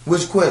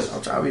 Which question?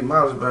 I'm trying to be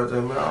modest about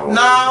that, man.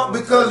 No,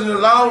 because in the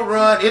long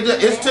run,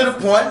 it's to the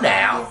point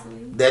now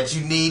that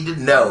you need to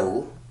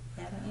know.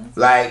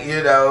 Like,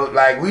 you know,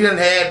 like we done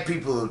had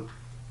people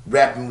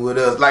rapping with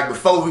us. Like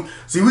before we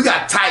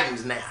got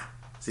Titans now.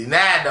 See,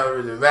 now it don't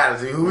really matter.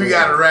 See, who we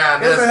got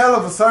around us. It's a hell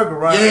of a circle,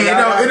 right? Yeah,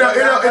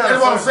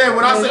 that's what I'm saying.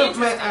 When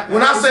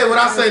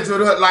I say to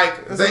them, like,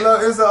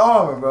 it's an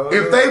army, bro.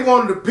 If they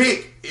wanted to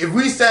pick, if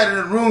we sat in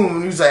the room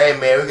and you say, hey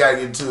man, we gotta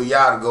get two of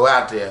y'all to go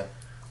out there.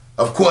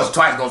 Of course,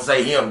 Twice gonna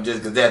say him just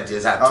because that's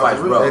just how Twice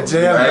roll. That's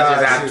just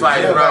how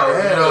Twice roll.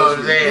 You know what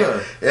I'm saying?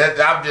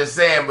 I'm just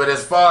saying. But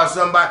as far as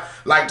somebody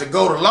like to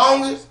go the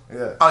longest,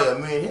 oh yeah,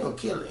 man, he don't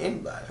kill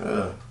anybody.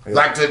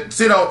 Like to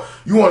sit on,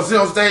 you want to sit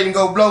on stage and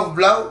go blow for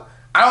blow.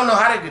 I don't know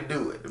how they could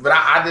do it, but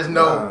I just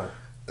know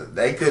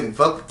they couldn't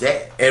fuck with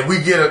that. And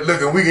we get a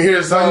look, and we can hear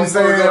the song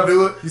before we gonna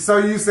do it. So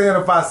you saying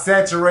if I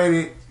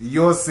saturated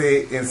your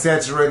set and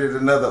saturated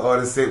another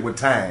artist's set with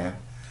time,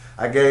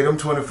 I gave them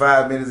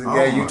 25 minutes and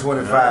gave you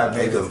 25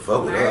 minutes.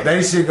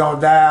 They shit gonna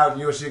die out and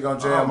your shit gonna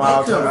jam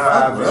all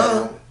 25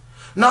 minutes.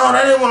 No,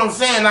 that ain't what I'm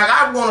saying. Like,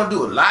 I want to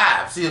do it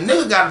live. See, a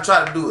nigga got to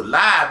try to do it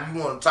live.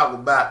 You want to talk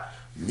about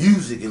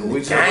music and the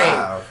game.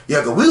 Yeah,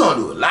 because we going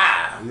to do it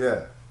live.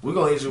 Yeah. We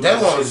going to hit you with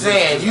that's what I'm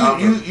saying.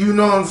 You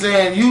know what I'm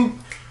saying? You,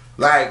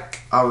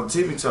 like... Our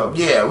TV talk.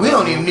 Yeah, we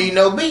don't even need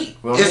no beat.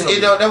 That's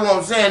what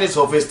I'm saying.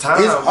 So if it's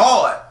time... It's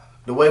hard.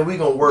 The way we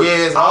gonna work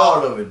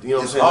all of it, you know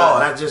what I'm saying?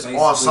 Not just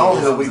our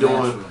songs that we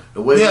doing,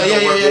 the way we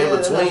gonna work in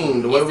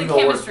between, the way we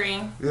gonna work.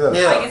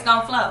 Like it's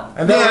gonna flow.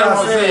 And that's what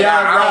I'm saying.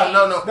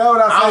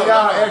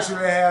 Y'all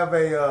actually have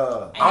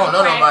a. I don't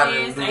know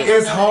nobody.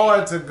 It's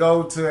hard to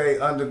go to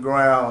a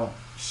underground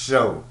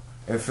show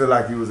and feel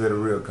like you was at a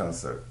real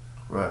concert.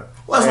 Right.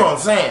 That's what I'm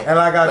saying. And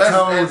like I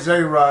told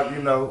J-Rock, you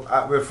know,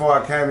 before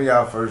I came to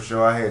y'all first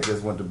show, I had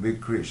just went to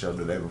Big Crit show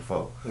the day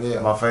before.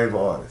 Yeah. My favorite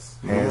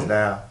artist, hands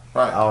down.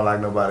 Right. I don't like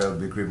nobody else.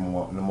 Big Crit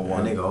number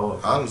one. Nigga,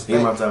 I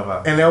understand.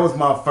 And that was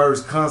my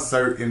first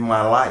concert in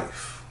my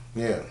life.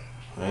 Yeah.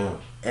 And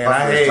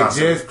I had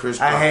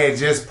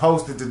just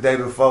posted the day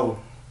before.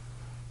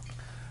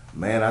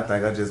 Man, I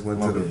think I just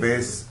went to the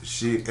best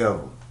shit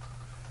ever.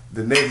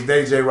 The next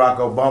day, J-Rock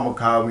Obama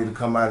called me to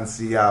come out and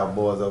see y'all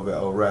boys over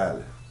at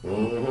O'Reilly.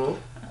 Mm-hmm.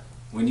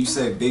 When you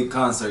say big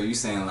concert, you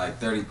saying like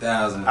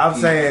 30,000? I'm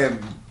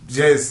saying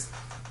just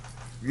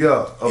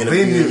a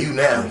venue. In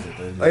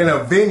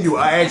a venue,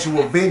 an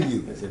actual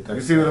venue.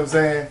 You see what I'm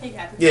saying?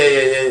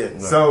 Yeah.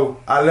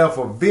 So I left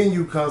a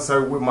venue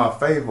concert with my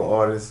favorite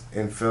artist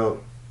and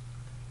felt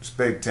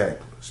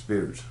spectacular,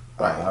 spiritual.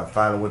 Right. I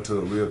finally went to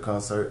a real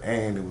concert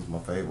and it was my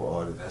favorite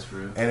artist. That's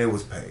real. And it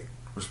was paid.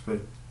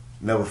 Respect.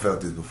 Never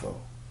felt this before.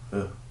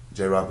 Yeah.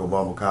 J-Rock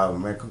Obama called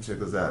me, man, come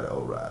check us out at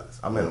O'Reilly's.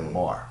 I'm at a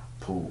bar,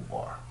 pool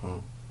bar.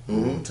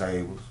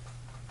 Tables.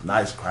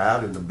 Nice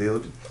crowd in the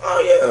building.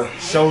 Oh, yeah.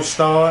 Show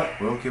start.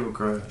 We don't keep a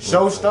crowd.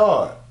 Show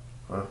start.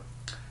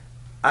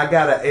 I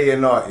got an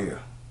A&R ear.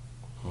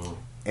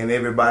 And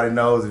everybody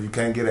knows if you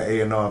can't get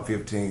an A&R in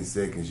 15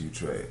 seconds, you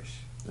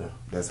trash. Yeah.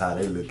 That's how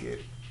they look at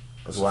it.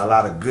 That's why a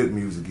lot of good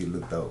music get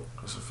looked over.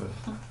 That's a fact.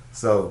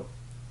 So,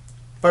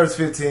 first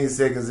 15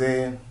 seconds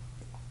in,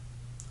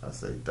 I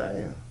say,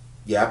 damn.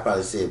 Yeah, I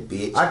probably said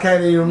bitch. I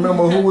can't even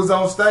remember who was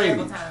on stage.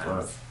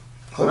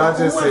 But I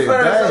just said,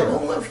 damn.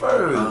 Who went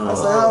first? I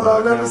said, I don't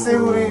know, let me see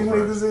who these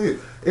niggas is.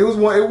 It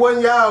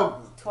wasn't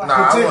y'all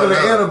particular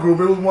inner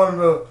group. It was one of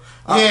the...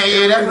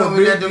 that's when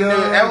we let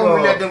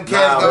them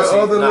cats go. That's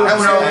when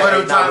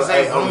we trying to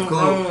say,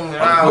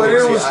 but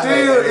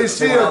it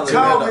still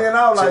caught me, and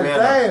I was like,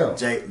 damn.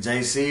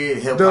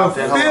 JC popped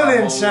that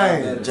feeling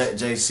changed.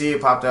 JC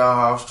popped that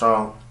hoe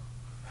strong.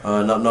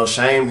 No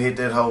Shame hit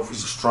that hoe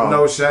strong.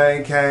 No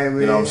Shame came in.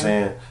 You know what I'm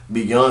saying?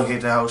 Big Young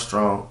hit that hoe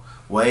strong.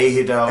 Wade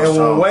hit the whole And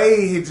song. when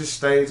Wade hit the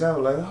stage, I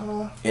was like,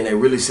 huh? And they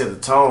really set the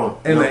tone.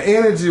 And the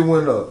energy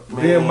went up.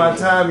 Man. Then by the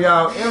time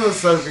y'all inner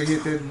circle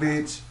hit that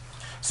bitch,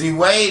 See,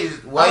 Wade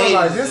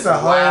like, this is a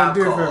whole wild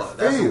different card.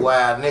 That's a feel.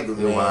 wild nigga,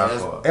 man.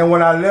 Wild and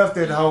when I left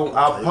that whole,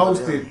 I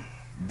posted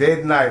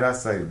that night. I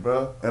say,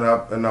 bro, and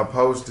I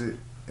posted,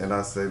 and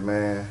I say,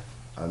 man,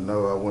 I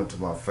know I went to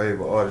my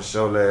favorite artist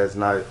show last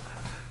night,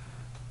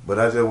 but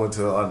I just went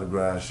to an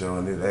underground show,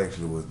 and it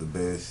actually was the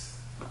best.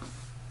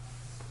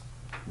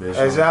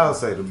 As y'all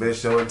say, the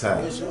best show in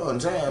town. Best show in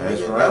town. That's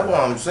That's right. what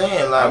I'm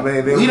saying. Like, I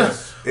mean,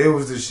 it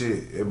was the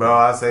shit, bro.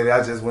 I say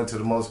that I just went to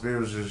the most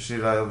spiritual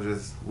shit I ever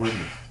just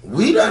witnessed.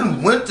 we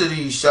done went to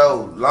these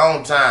shows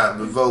long time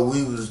before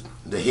we was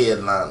the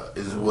headliner.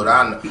 Is what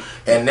I know,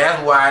 and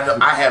that's why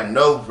I have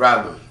no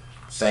problem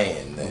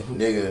saying that,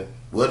 nigga.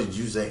 What did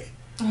you say?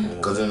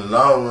 Because in the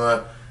long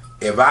run,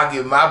 if I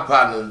get my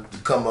partner to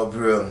come up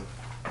here,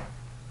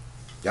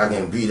 y'all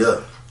getting beat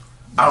up.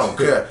 I don't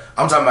care.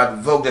 I'm talking about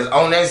the folk that's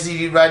on that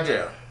CD right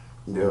there.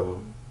 Yeah.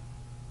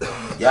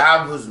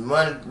 Y'all put some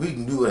money, we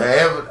can do it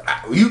however.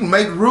 You can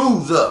make the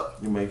rules up.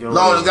 You make your As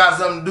long as rules. it got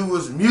something to do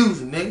with some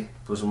music, nigga.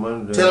 Put some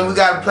money there. Tell them we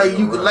gotta play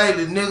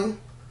ukulele, nigga.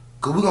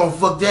 Cause we gonna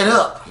fuck that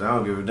up. I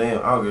don't give a damn.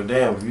 I don't give a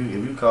damn if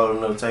you cold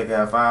enough to take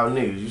out 5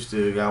 niggas, you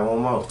still got one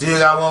more. Still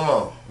got one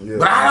more. Yeah.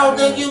 But I don't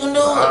think you can do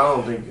I it.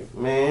 don't think it,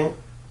 man.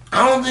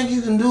 I don't think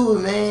you can do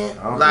it, man.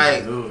 I don't Like,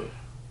 think you do it.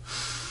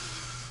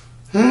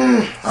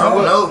 I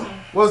don't know.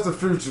 What's the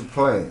future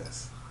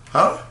plans?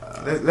 Huh?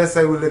 Let's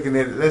say we're looking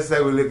at. Let's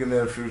say we're looking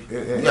at a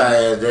future. You gotta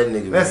ask that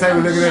nigga. Let's say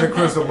we're looking at a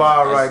crystal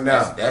ball right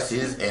now. That's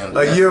his answer.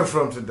 A year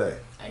from today,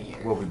 A year.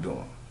 what we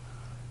doing?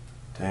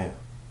 Damn.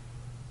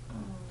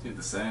 Did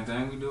the same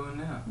thing we doing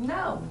now.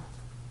 No.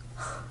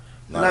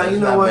 Now you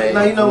know what?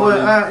 Now you know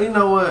what? You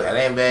know what? That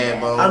ain't bad,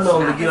 bro. I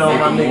know him to get on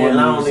my nigga,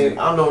 and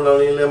I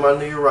don't even let my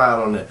nigga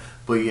ride on that.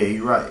 But yeah, he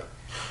right.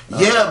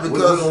 Yeah,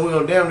 because we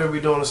gonna damn near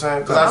be doing the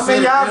same thing. I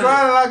said y'all it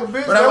grinding like a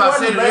bitch. But that's why I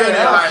said it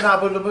earlier, like-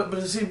 Nah,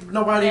 but see,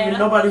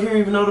 nobody here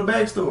even know the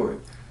backstory.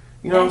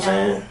 You know what I'm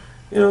saying?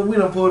 You know, we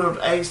done pulled up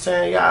the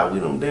H-Town, y'all. We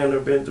done damn near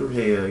been through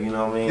hell. You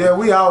know what I mean? Yeah,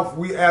 we off.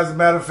 We, as a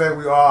matter of fact,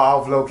 we are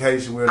off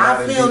location. We're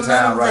not I in feel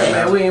D-Town right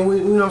that. now. We you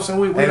know what I'm saying?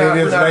 We And it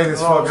is late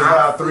as fuck. It's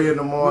about 3 in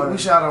the We morning.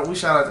 shout out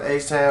to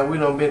H-Town. We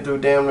done been through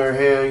damn near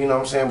hell, you know what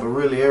I'm saying? But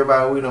really,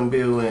 everybody we done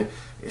been with,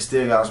 it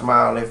still got a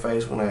smile on their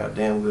face when they had a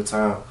damn good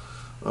time.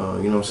 You know what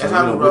I'm saying?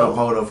 That's how We done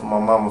pulled up for my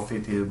mama's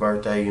 50th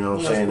birthday, you know what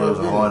I'm Yeah, saying? It that's was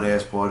a what hard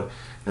ass party. You know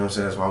what I'm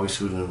saying? That's why we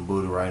shooting in the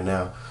Buddha right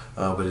now.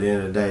 But at the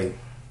end of the day,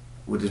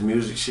 with this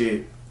music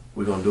shit,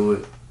 we're gonna do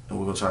it and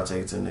we're gonna try to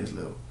take it to the next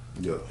level.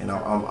 Yeah. And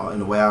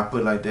and the way I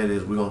put it like that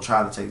is we're gonna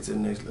try to take it to the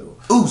next level.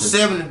 Ooh,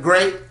 7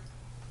 great.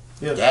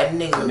 Yeah. That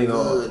nigga That nigga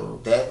good.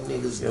 hard. That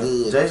nigga's Yeah.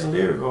 good. Jason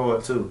Lyric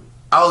hard too.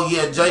 Oh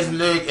yeah, Jason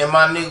Lyric and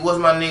my nigga, what's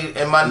my nigga?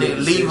 And my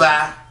nigga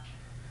Levi.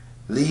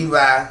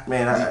 Levi.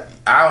 Man,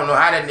 I don't know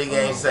how that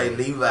nigga ain't say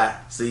Levi.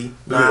 See?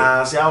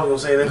 Nah, see, I was gonna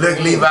say that. Look,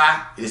 for Levi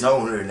him. is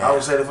on here now. I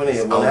was gonna say that for them,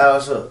 It's but on. now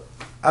it's up.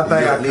 I think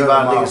I Levi cut him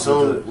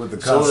nigga off with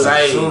the soon concept.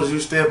 as soon as you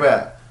step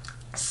out,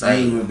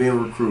 Say. you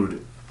been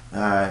recruited.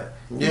 Alright.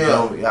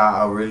 Yeah.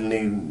 Y'all really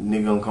need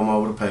nigga gonna come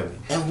over to pay me.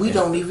 And we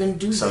don't even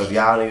do So that. if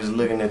y'all niggas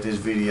looking at this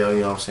video,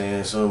 you know what I'm saying,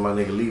 as soon as my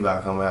nigga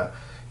Levi come out,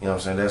 you know what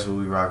I'm saying, that's who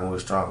we rocking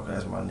with strong.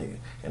 That's my nigga.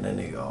 And that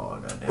nigga, oh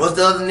goddamn. What's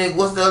the other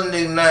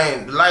nigga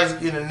name? The light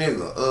skinned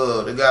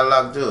nigga. That got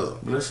locked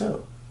up. Bless him.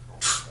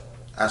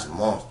 That's a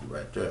monster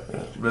right there.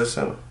 Yeah, bless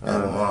him. That's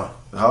a monster.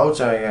 The whole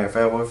chain gang,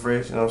 Fat Boy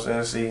Fresh, you know what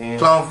I'm saying, see him.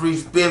 Clone Free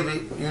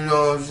Spirit, you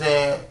know what I'm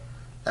saying?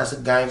 That's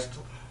a gangster.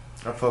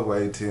 I fuck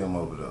with ATM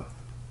over there.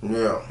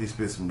 Yeah. He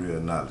spit some real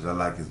knowledge. I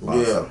like his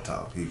boss Yeah. up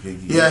talk.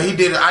 Yeah, he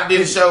did. I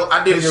did a show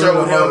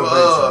with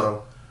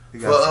him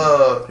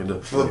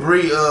for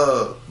Bree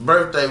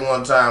birthday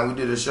one time. We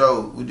did a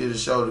show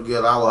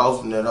together. I was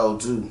hosting that whole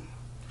too.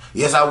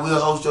 Yes, I will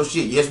host your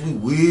shit. Yes, we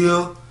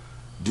will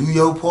do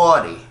your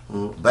party,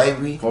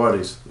 baby.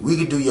 Parties. We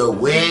could do your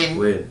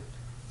wedding,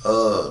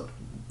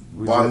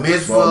 bar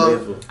mitzvah,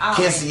 Oh,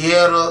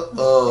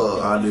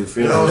 quinceañera. I do You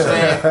funeral. know what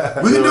I'm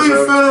saying? We can do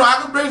your funeral. I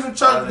can bring some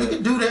church. We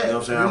can do that. You know what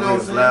I'm saying? You know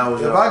what I'm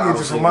saying? If I get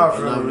you for my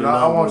funeral,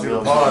 I want you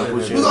to party. We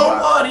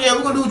gonna party, yeah,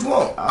 we gonna do what you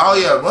want. Oh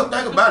yeah, one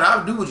thing about it,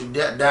 I'll do what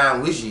your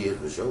dying wish is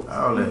for sure.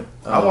 All that.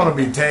 I want to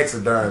be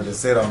taxidermed and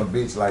sit on the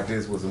beach like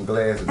this with some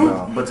glasses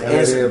on. But to and let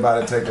answer-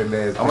 everybody take their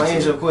last I'm gonna answer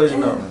picture. your question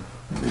though.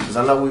 Because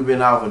I know we've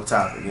been off of the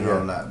topic, you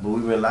know, a lot. But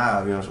we've been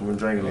live, you know, so we're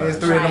drinking like It's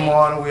 3 in the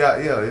morning. We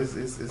out. Yeah, it's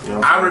You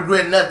know, I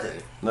regret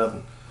nothing.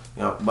 nothing.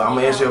 You know, but I'm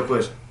gonna answer your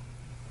question.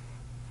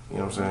 You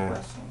know what I'm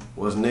saying?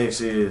 What's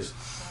next is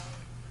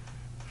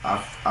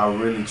I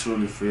really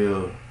truly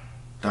feel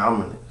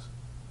dominance.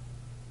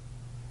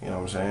 You know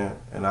what I'm saying?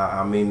 And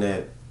I mean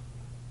that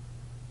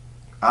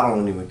I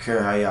don't even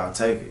care how y'all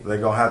take it. They're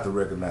going to have to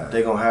recognize it.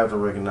 They're gonna have to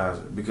recognize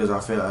it because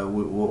I feel like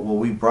what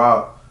we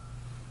brought,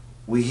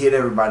 we hit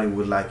everybody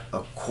with like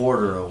a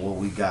quarter of what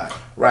we got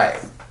Right.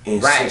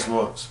 in 6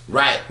 months.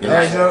 Right.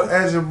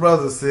 As your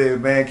brother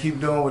said, man, keep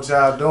doing what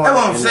y'all doing. That's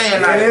what I'm saying.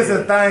 And Like, it's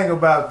a thing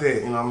about that.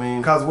 You know what I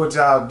mean? Because what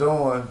y'all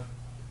doing,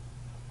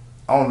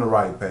 on the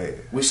right path.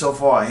 We so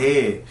far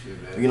ahead.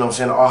 You know what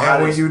I'm saying?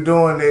 And when you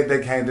doing that,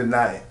 they can't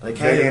deny it. They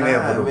can't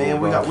deny it,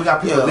 man. We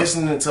got people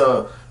listening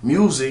to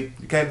music.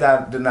 You can't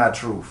deny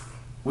truth.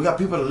 We got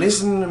people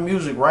listening to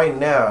music right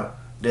now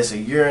that's a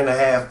year and a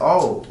half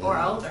old. Or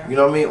older. You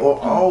know what I mean?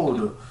 Or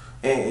older.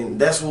 And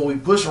that's what we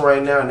pushing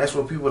right now, and that's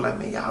what people are like,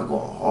 man, y'all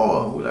going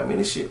hard. We like, man,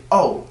 this shit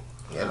old.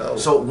 You know?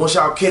 So once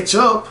y'all catch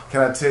up.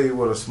 Can I tell you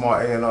what a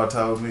smart A&R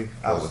told me?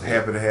 I was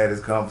happy to have this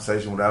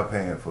conversation without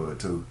paying for it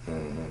too.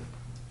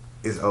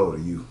 It's old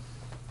to you.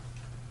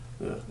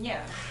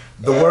 Yeah.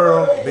 The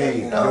world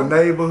big. Your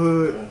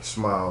neighborhood,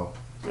 small.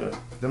 Yeah.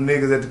 Them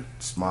niggas at the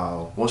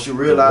small. Once you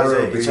realize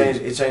that,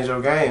 it changed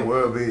your game.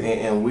 World big.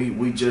 And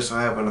we just so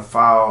happen to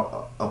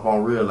fall up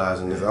on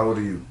realizing it's old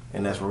to you.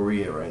 And that's where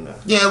we at right now.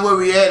 Yeah, where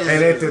we at.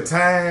 And at the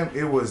time,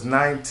 it was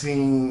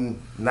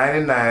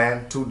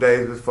 1999, 2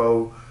 days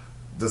before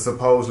the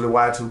supposedly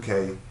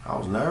Y2K. I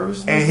was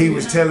nervous. And he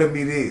was telling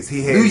me this.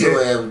 He had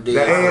the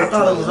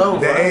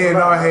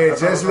A&R had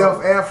just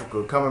left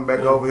Africa, coming back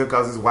over here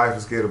because his wife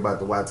was scared about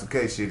the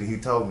Y2K shit. And he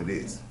told me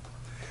this.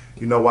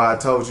 You know why I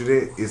told you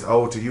that? It's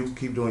old to you.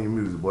 Keep doing your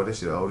music, boy. That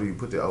shit old to you.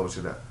 Put that old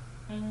shit out.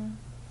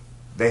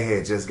 They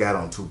had just got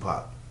on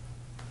Tupac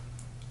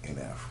in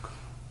Africa.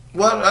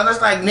 Well, that's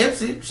like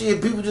Nipsey.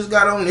 Shit, people just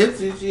got on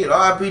Nipsey. Shit,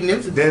 R.I.P.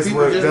 Nipsey. That's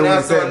people what he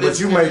said. But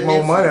you make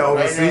more money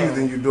overseas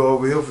than you do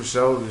over here for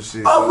shows and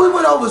shit. Oh, so, we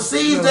went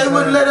overseas, they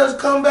wouldn't let us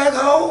come back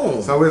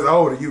home. So it's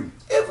old to you.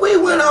 If we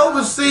went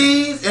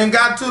overseas and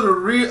got to a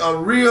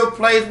real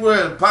place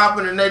where it's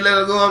popping and they let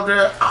us go up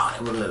there, they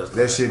wouldn't let us come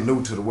that shit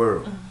new to the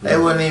world. We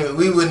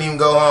wouldn't even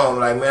go home.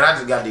 Like, man, I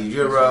just got these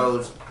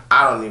euros.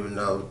 I don't even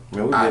know.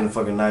 Man, we been in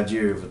fucking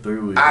Nigeria for 3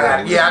 weeks.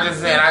 I just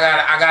saying,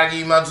 I gotta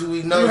give you my 2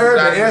 week notice. You heard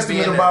the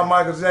estimate about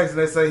Michael Jackson?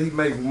 They say he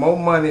makes more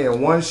money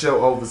in one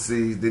show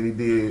overseas than he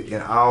did in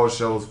all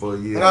shows for a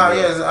year. No,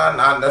 yes,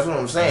 that's what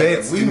I'm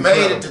saying. We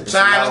made it to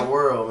China.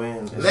 World,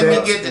 man. Let me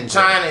get to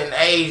China and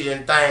Asia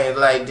and things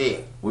like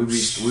that. We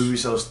be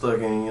so stuck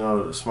in,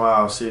 the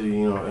small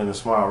city, in the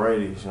small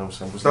radius, you know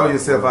what I'm saying? Throw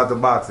yourself out the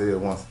box here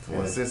once.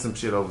 Send some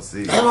shit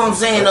overseas. That's what I'm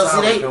saying though.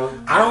 See,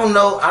 I don't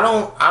know.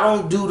 I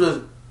don't do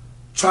the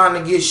trying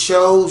to get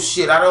shows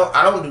shit. I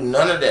don't do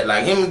none of that.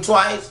 Like him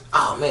twice.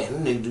 Oh man,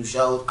 them niggas do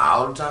shows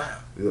all the time.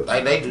 Yeah.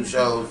 Like they do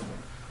shows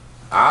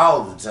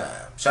all the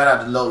time. Shout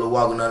out to Lola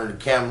walking under the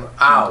camera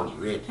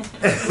already.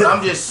 But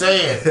I'm just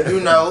saying,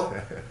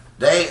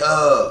 they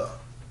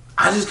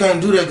I just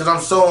can't do that because I'm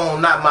so on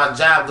not my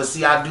job. But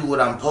see, I do what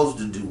I'm supposed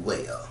to do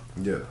well.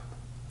 Yeah.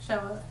 Show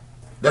up.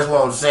 That's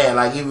what I'm saying.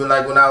 Like even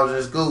like when I was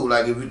in school,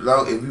 like if you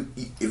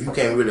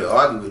can't really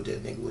argue with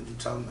that nigga, what you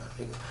talking about,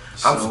 nigga?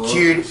 I'm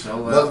security,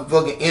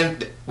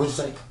 motherfucking what you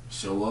say?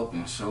 Show up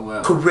and show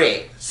out.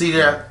 Correct. See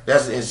there?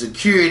 That's in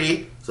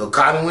security. So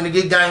call me when to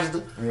get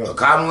gangster. Or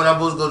call me when I'm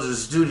supposed to go to the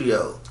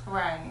studio.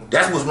 Right.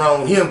 That's what's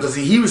wrong with him because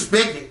he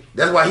respected.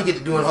 That's why he get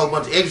to doing a whole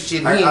bunch of extra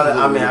shit. I gotta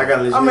let you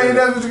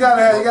that's what you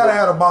gotta have. You gotta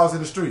have a boss in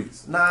the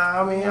streets.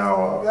 Nah, I mean, you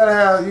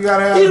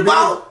gotta have the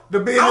boss. The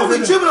business. I don't be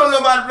tripping on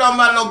nobody talking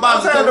about no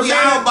bosses because we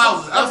all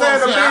bosses. I'm saying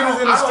the business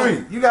in the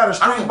street. You got a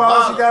street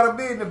boss, you got a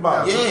business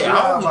boss. Yeah, I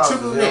don't be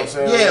tripping on that.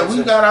 Yeah,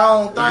 we got our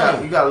own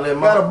thing. You gotta let you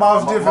gotta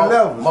boss different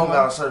levels. Mo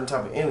got a certain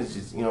type of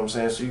energy, you know what I'm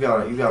saying? So you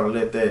gotta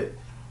let that.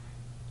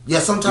 Yeah,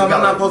 sometimes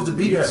I'm not supposed to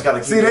be there.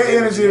 See that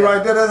energy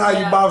right there, that's how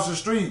you boss the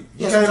street.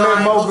 You can't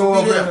let Mo go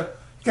up in the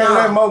Can't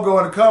let Mo go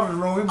in the conference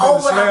room. He better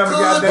slam the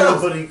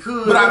goddamn. But he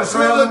could. But I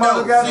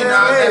could.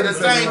 At the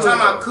same time,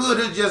 I could.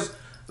 It's just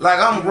like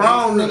I'm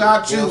grown, nigga.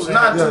 I choose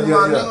not to.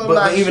 My nigga.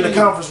 But even the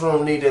conference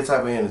room need that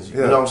type of energy.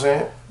 You know what I'm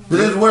saying? But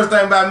this is the worst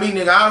thing about me,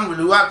 nigga. I'm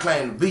really who I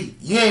claim to be.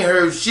 You ain't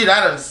heard shit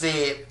I done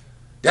said.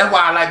 That's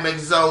why I like making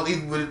songs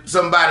even with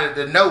somebody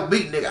that know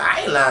beat, nigga. I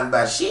ain't lying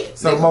about shit.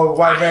 So Mo,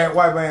 white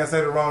man say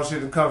the wrong shit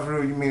in the conference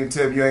room. You mean to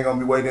tell me you ain't gonna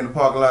be waiting in the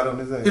parking lot on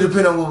this ass? It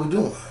depends on what we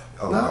doing.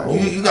 Oh, no,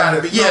 you gotta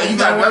be. Yeah, you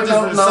gotta. You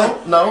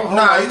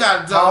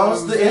gotta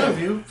pause the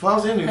interview.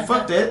 Pause the interview.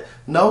 Fuck that.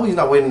 No, he's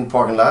not waiting in the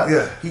parking lot.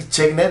 Yeah, he's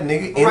checking that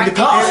nigga in the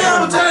car. Oh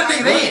yeah, I'm telling that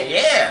nigga then.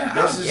 Yeah,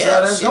 that's just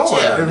how that's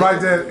going. It's right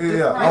there.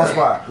 Yeah, on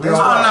spot.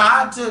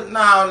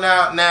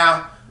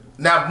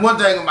 Now, one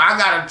thing I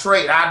got a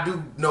trait. I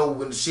do know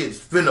when the shit's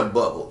finna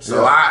bubble,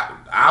 so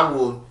I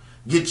will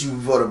get you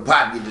before the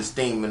pot get the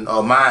steaming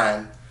or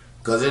mine.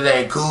 Cause it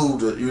ain't cool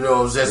to, you know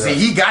what I'm saying? Yeah.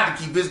 See, he got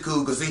to keep his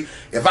cool. Cause see,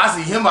 if I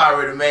see him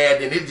already mad,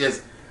 then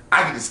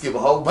I can just skip a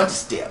whole bunch of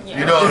steps. Yeah.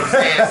 You know what I'm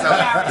saying? So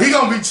he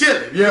gonna be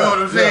chilling. You know what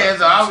I'm saying?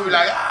 So I'll be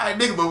like, alright,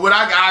 nigga. But what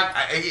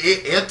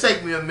it'll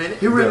take me a minute.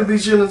 He really be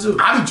chilling too.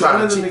 I be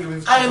trying to chill.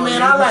 Hey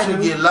man, I like to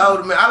get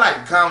loaded, man. I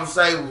like to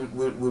conversate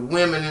with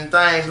women and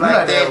things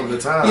like that. Have a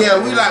good time, yeah,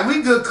 man.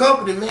 we good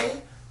company,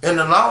 man. In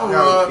the long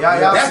run,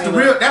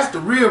 that's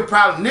the real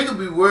problem. Nigga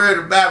be worried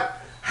about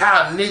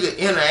how a nigga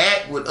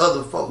interact with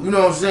other folks. You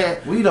know what I'm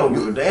saying? We don't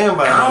give a damn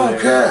about I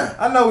don't care.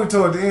 I know we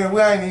told the end. We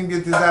ain't even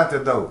get this out there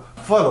though.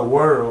 For the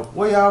world.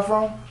 Where y'all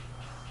from?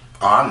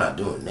 Oh, I'm not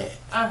doing that.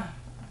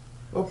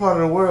 What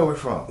part of the world we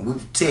from? We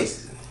from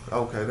Texas.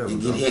 Okay, there we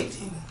go. It get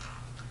hectic.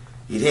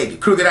 It had the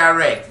crooked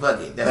Iraq.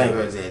 Fuck it. That's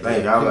what it said.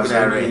 Thank you. I was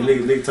about to say,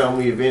 nigga told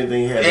me if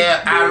anything had.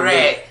 Yeah,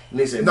 Iraq.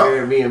 Nigga said,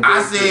 bury me in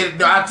I said,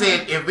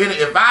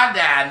 if I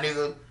die,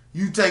 nigga,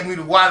 you take me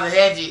to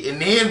Waxahachie and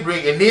then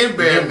bury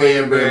me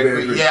in Bear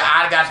Creek. Yeah,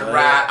 I got to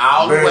ride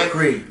all the way.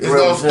 Creek. It's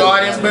gonna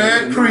start in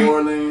Bear Creek.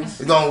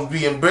 It's gonna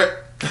be in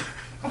Bear.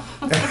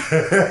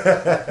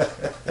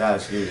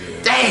 That's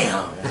good.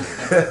 Damn.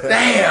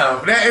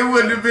 That it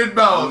wouldn't have been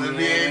bold if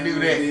they didn't do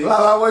that.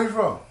 Lala, where you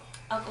from?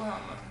 Oklahoma.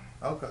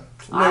 Okay.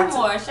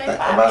 Ardmore, Shea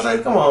I'm about to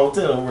say, come on,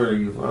 tell them where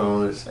you from.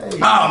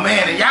 Oh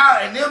man, and y'all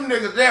and them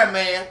niggas there,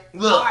 man.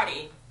 Look,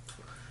 Party.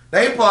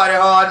 they party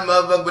hard,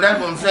 motherfucker. But that's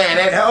what I'm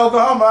saying. In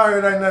Oklahoma, I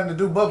heard ain't nothing to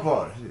do but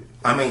party. Shit.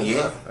 I mean,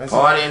 yeah,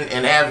 party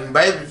and having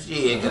babies,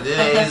 shit, cause it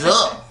is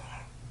up.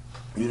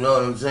 You know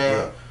what I'm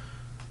saying? Yeah.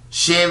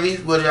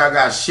 Chevys, what y'all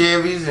got?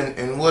 Chevys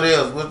and what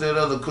else? What's that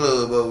other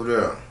club over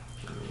there?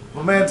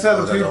 Well, man,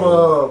 tell the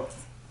people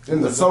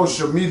in the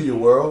social media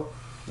world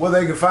where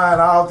they can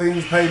find all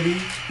things PaeMe.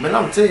 Man,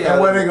 I'm tell you,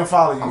 and where they can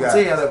follow you guys. I'm tell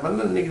you that, but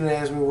another nigga didn't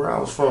ask me where I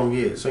was from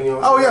yet. So you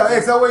know. Oh yeah,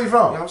 X. Where you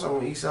from? You know, I'm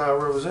from East Side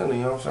representing.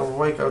 You know, I'm from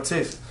Waco,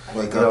 Texas.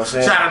 Waco. You know what I'm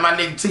saying? Shout out my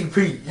nigga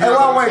TP. Hey,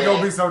 why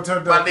Waco be so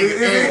turned up? Is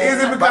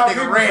it because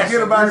people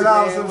forget about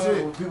y'all or some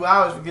shit? People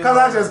always forget. Cause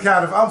I just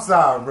kind of, I'm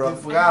sorry, bro.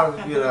 People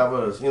forget about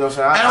us. You know what I'm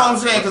saying? I know what I'm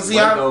saying. Cause see,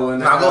 I go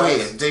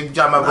ahead. They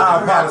talking about.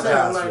 I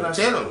apologize.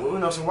 Tell them. You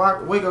know, so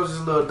Waco's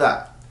just a little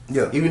dot.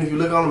 Yeah. Even if you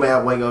look on the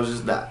map, Waco's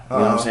just dot. You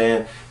know what I'm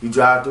saying? You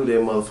drive through that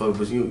motherfucker,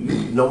 but you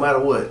no matter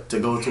what, to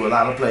go to a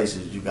lot of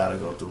places, you gotta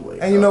go through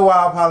Waco. And you know why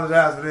I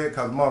apologize for that?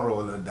 Because Monroe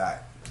a little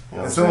dot. You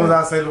know as soon as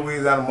I say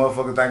Louisiana,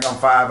 motherfucker think I'm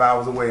 5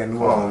 hours away in New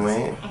Orleans.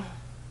 Man.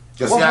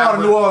 What part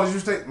of New Orleans you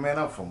stay? Man,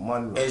 I'm from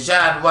Monroe. And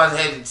shout out to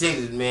Waxahachie,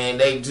 Texas, man.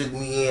 They took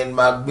me in.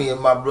 Me and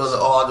my brother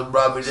Arthur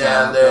brought me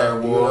down there.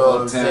 You know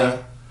what I'm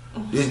saying?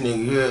 This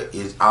nigga here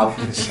is off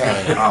the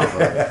chain.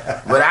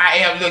 But I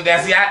am look.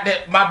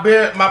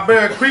 My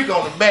Bear Creek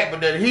on the back, but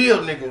that hill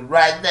nigga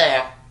right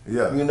there.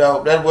 Yeah. You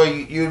know that's where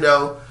you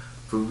know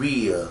for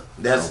real.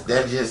 That's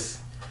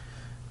just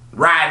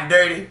riding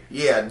dirty.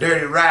 Yeah,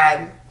 dirty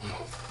riding.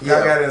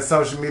 Y'all got any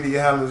social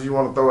media handles you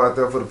want to throw out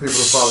there for the people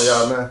to follow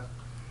y'all now?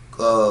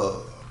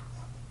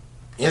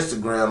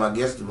 Instagram, I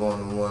guess the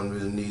one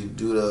really need to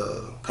do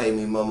the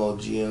PaeMe MoMo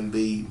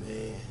GMB,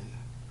 man.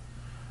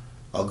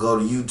 Or go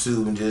to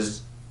YouTube and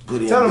just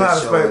put in. Tell them how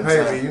to spell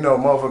PaeMe. You know,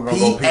 motherfucker gonna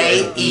go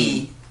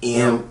PaeMe.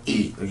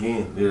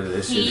 Again,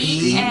 that shit.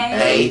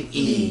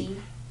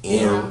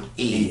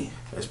 PaeMe.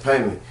 That's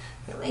PaeMe.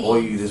 Or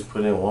you just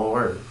put in one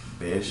word.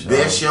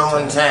 Best show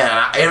in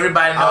town.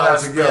 Everybody knows how to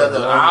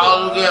spell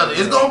all together.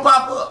 It's gonna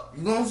pop up.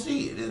 You're gonna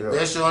see it. It's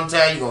best show in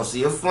town. You're gonna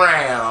see a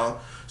frown.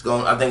 It's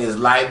gonna. I think it's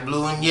light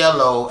blue and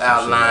yellow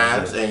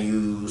outlines, and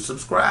you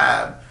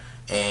subscribe,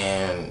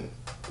 and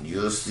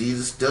you'll see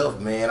the stuff,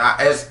 man.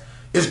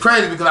 It's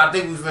crazy because I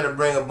think we're finna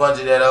bring a bunch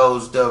of that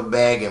old stuff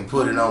back and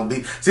put it on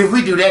beat. See, if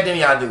we do that, then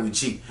y'all think we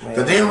cheap.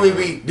 Cause then we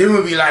be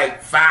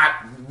like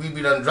we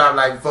be done drop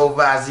like 4 or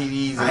 5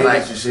 CDs in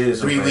like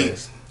 3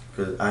 weeks.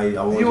 Cause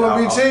you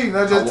wouldn't be cheating.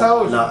 I just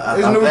told you.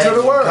 It's new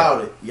to the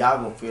world. Y'all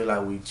gonna feel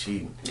like we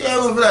cheating. Yeah,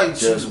 we feel like we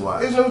cheating. Just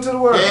why? It's new to the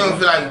world. Yeah, we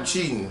feel like we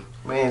cheating.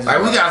 Man, like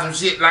we got some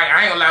shit. Like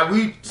I ain't gonna lie,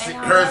 we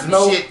heard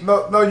some shit.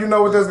 No, you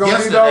know what that's gonna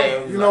be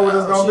though. You know what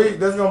that's gonna be.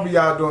 That's gonna be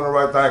y'all doing the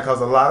right thing.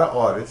 Cause a lot of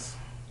artists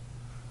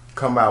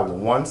come out with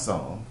one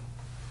song,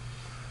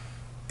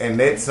 and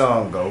that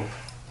song go,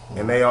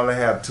 and they only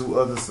have 2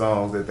 other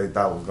songs that they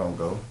thought was gonna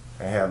go,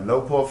 and have no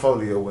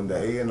portfolio when the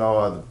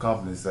A&R the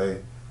company say,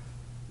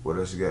 what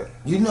else you got?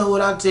 You know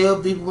what I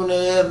tell people when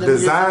they have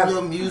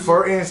Designer, music?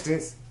 for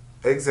instance,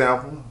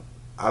 example,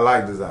 I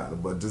like Designer,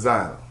 but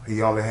Designer,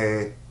 he only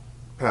had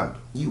Panda.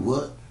 You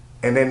what?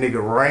 And that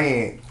nigga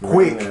ran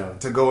quick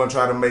to go and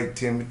try to make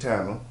Timmy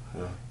Turner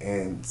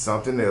and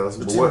something else.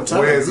 But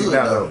where is he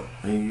now though?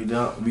 You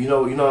know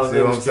what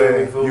I'm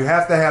saying? You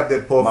have to have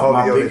that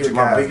portfolio that you guys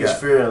got. My biggest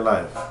fear in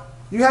life.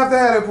 You have to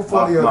have that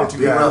portfolio that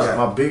you guys got.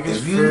 My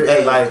biggest fear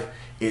in life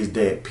is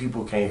that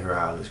people can't hear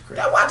all this crap.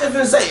 That's what I just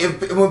been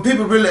saying. When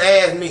people really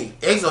ask me,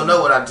 X don't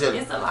know what I tell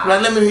you. Like,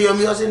 let me hear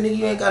me. I said, nigga,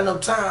 you ain't got no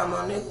time,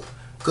 my nigga.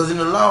 Because in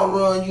the long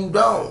run, you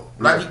don't.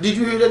 Like, did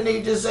you hear that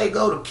nigga just say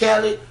go to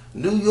Cali,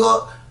 New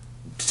York,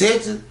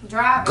 Texas,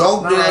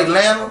 go to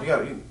Atlanta,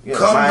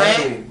 come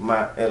Miami,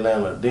 back?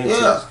 Atlanta, then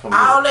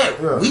all that.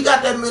 Yeah. We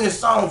got that many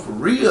songs for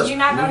real.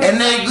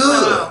 And they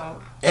good.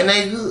 And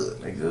they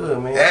good. They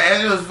good, man.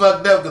 And it was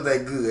fucked up because they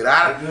good.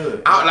 I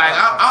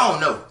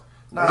don't know.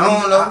 Nah, I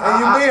don't know. And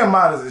you being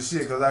modest as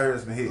shit because I heard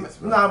some hits.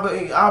 Nah, but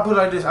I'll put it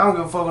like this. I don't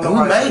give a fuck with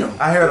nobody. Made them.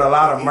 I heard a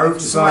lot of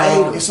merch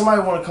songs. If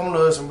somebody want to come to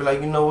us and be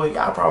like, you know what,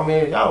 y'all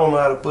probably y'all don't know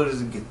how to put it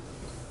together.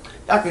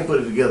 Y'all can't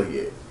put it together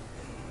yet.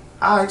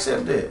 I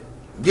accept that.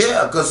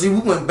 Yeah, because see, we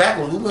went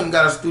backwards. We went and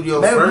got a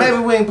studio first. Maybe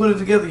we ain't put it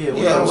together yet.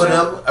 Yeah,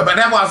 whatever. But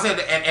that's why I said,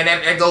 and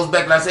that goes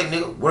back like I said,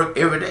 nigga, work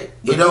every day.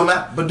 It don't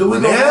matter. But do we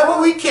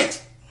whenever we catch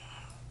it.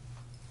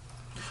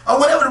 Or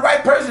whenever the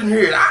right person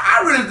hear it.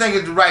 I really think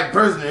it's the right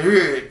person to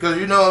hear it. Because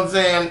you know what I'm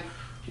saying?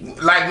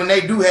 like when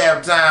they do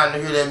have time to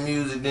hear that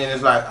music, then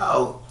it's like,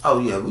 oh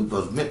yeah, we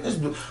supposed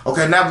to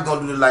okay, now we're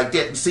gonna do it like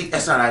that. See,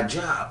 that's not our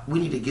job. We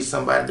need to get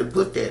somebody to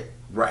put that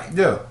right.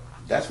 Yeah.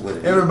 That's what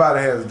it Everybody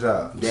has a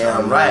job.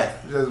 Damn right.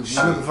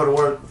 Just looking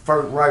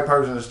for the right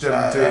person to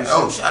step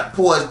into.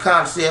 Poison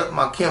Concept,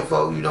 my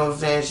kinfolk, you know what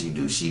I'm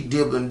saying? She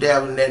dibbling,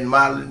 dabbling, that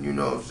modeling, you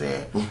know what I'm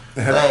saying?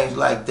 Things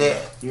like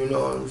that, you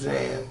know what I'm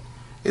saying?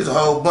 It's a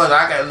whole bunch.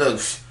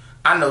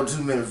 I know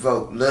too many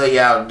folk. Love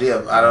y'all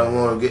dip.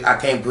 I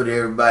can't put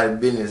everybody's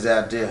business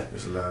out there.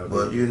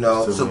 But you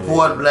know,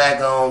 support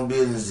black-owned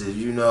businesses.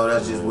 You know,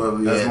 that's just where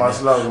we at. That's my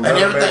slogan. And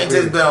everything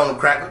tastes better on the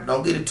cracker.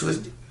 Don't get it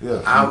twisted.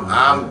 Yeah.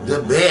 I'm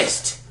the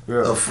best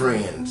of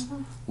friends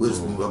with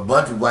a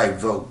bunch of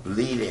white folk.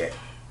 Believe that.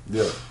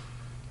 Yeah.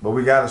 But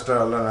we gotta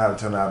start learning how to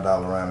turn our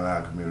dollar around in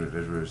our community.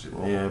 That's real shit.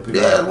 Yeah,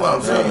 that's what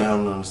I'm saying. I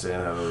don't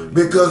understand how to.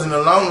 Because in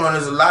the long run,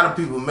 there's a lot of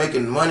people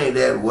making money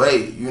that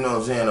way. You know what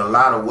I'm saying? A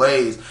lot of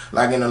ways.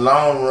 Like in the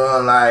long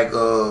run, like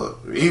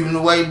even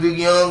the way Big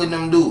Young and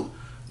them do,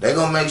 they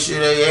gonna make sure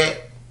they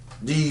at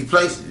these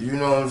places. You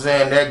know what I'm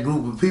saying? That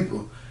group of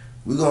people,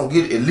 we gonna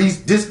get at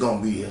least this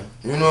gonna be here.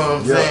 You know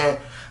what I'm saying?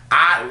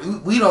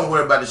 We don't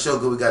worry about the show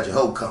because we got your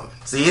hoe coming.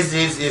 See,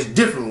 it's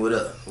different with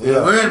us. We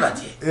ain't worried about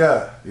that.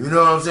 Yeah. You know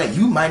what I'm saying?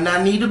 You might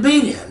not need to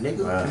be there,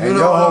 nigga. Right. You and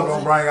know your hoe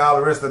gonna bring all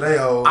the rest of their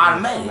hoes.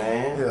 Automatic.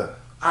 Man. Yeah.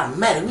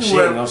 Automatic. She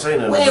ain't gonna say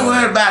nothing. We ain't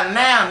worried about it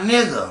now,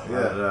 nigga.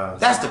 Yeah.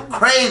 That's the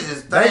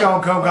craziest thing. They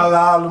gonna come cause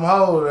all them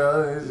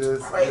hoes. It's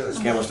just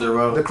crazy. Chemistry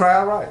road. The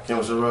crowd right.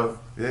 Chemistry road.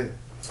 Yeah.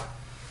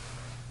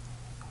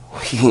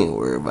 We ain't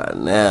worried about it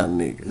now,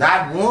 nigga.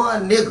 Not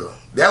one nigga.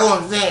 That's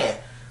what I'm saying.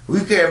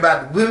 We care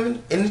about the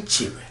women and the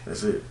children.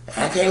 That's it.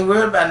 I can't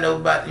worry about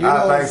nobody. You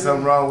know I think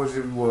something wrong with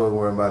you if you wasn't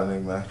worrying about a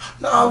nigga, man.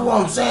 No,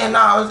 what I'm saying,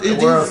 no, the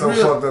world's so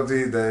fucked up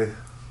these days.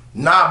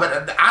 Nah,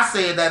 but I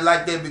say that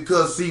like that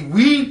because see,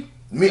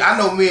 I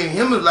know me and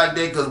him is like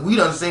that because we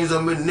done seen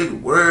so many niggas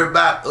worry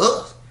about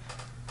us.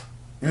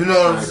 You know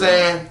what I'm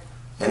saying?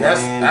 And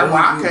that's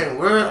why I can't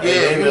worry.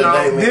 Yeah, you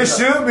know. This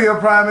should be a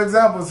prime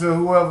example to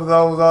whoever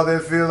those are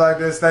that feel like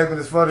that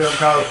statement is for them.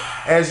 Because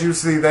as you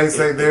see, they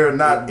say they're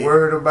not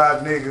worried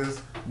about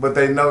niggas, but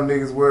they know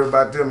niggas worried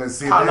about them. And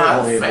see,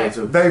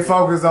 they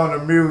focus on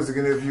the music.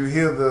 And if you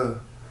hear the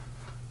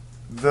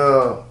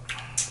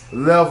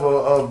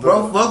level of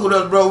the fuck with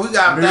us, bro. We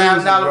got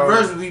 $1,000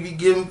 verses we be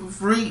giving for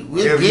free.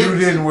 If you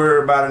didn't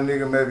worry about a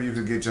nigga, maybe you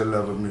could get your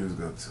level of music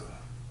up to.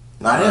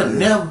 Now they'll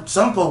never.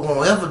 Some folks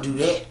won't ever do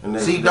that.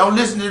 See, don't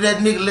listen to that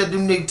nigga. Let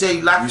them niggas tell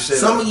you like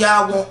some of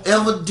y'all won't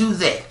ever do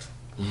that.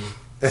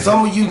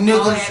 Some of you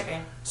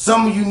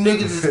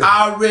niggas is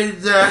already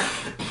there.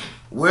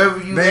 Wherever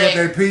you they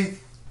at. They peak.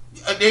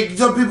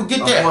 Some people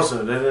get there.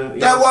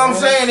 That's what I'm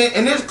saying,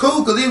 and it's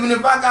cool because even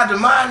if I got the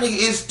mind, nigga,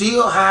 it's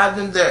still higher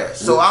than there.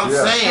 So I'm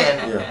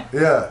saying,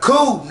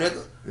 cool,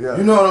 nigga. Yeah.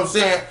 You know what I'm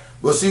saying?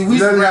 But see, we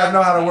gotta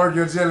know how to work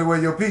your jelly where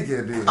your peak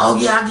at. Then. Oh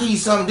yeah, I give you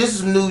something. This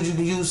is news you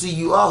can use. See,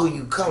 you are who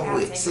you come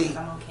with. See,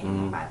 I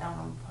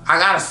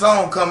got a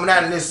song coming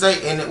out and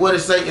what it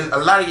say is a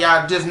lot of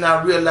y'all just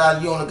now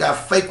realize you only got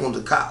fake ones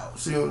to call.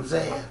 See what I'm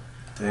saying?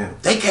 Damn.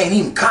 They can't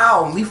even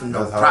call me for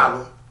no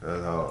problem.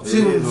 That's hard.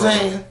 See what I'm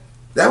saying?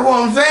 That's what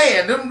I'm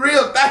saying. Them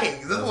real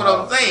things. That's what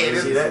I'm saying.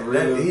 See,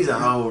 he's a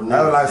whole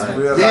nigga. Like some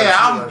real See,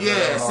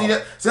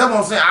 that's what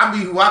I'm saying. I be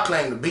who I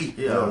claim to be.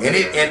 Yeah.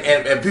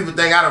 And people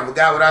think I done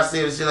forgot what I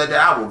said and shit like that.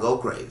 I will go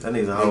crazy. That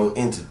needs a whole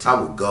entity. I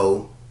will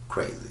go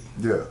crazy.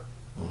 Yeah.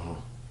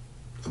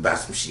 About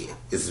some shit.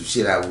 It's some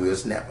shit I will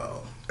snap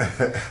on.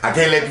 I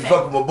can't let you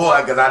fuck with my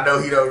boy because I know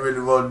he don't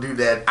really want to do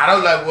that. I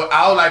don't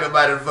like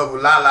nobody to fuck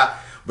with Lala,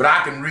 but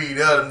I can read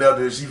her enough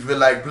that she feel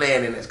like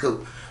playing and that's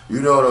cool. You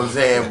know what I'm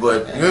saying?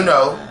 But, you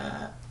know.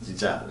 She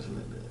childish.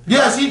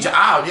 Yeah, she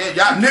childish.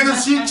 Yeah, y'all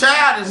niggas, she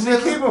childish. She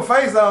keep her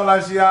face on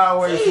like she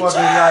always fucking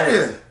like.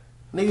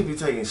 Niggas be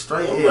taking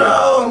straight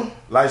bro.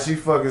 Like she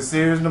fucking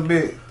serious in a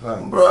bit.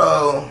 Like,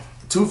 bro.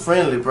 Too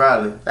friendly,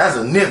 probably. That's a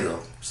nigga.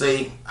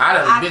 See, I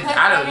done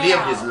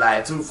lived this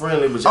life. Too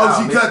friendly, but she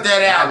cut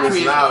that out, Chris.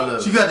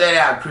 She cut that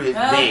out, Chris.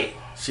 Bet.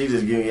 She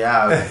just give you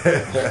out.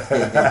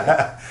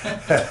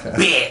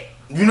 Bet.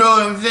 You know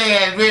what I'm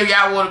saying? Maybe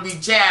y'all want to be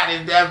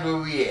childish, that's where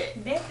we at.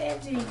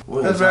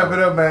 Let's wrap it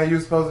up, man. You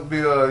supposed to be,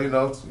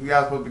 y'all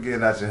supposed to be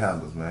getting out your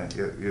handles, man.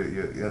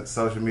 Your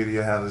social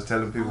media handles,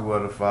 telling people where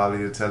to follow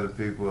you, telling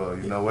people,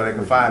 where they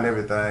can find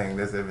everything.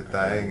 That's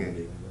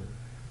everything.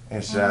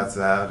 And shouts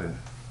out. And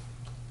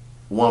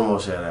one more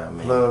shout out,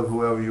 man. Plug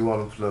whoever you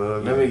want to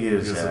plug. Let me get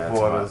a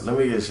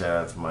shout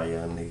out to my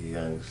young nigga,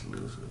 Young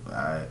Exclusive. All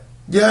right.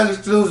 Young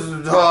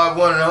Exclusive is one of the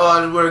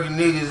hardest working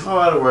niggas.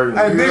 Hard working.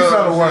 Hey, big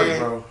fella work,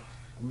 bro.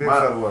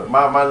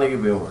 My nigga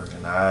been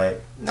working, alright?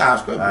 Nah,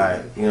 it's good.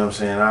 Alright, you know what I'm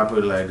saying? I'll put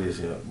it like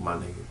this, my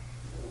nigga.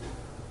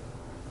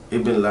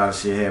 It been a lot of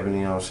shit happening,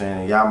 you know what I'm saying?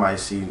 And y'all might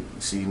see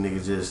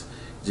niggas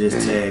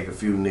just tag a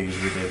few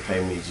niggas with that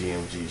PaeMe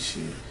GMG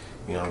shit.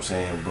 You know what I'm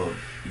saying? But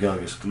Young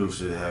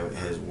Exclusive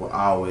has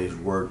always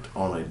worked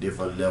on a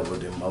different level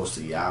than most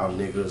of y'all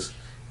niggas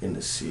in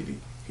the city.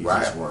 He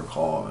just work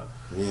hard.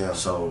 Yeah.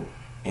 So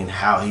and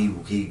how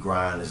he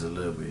grind is a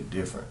little bit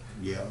different.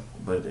 Yeah.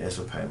 But that's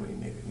a PaeMe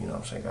nigga. You know what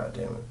I'm saying? God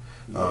damn it.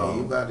 Yeah,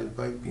 you got it,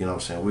 baby. You know what I'm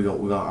saying?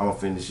 I'm gonna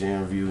finish the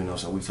interview. You know what I'm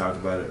saying? We talked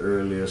about it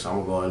earlier, so I'm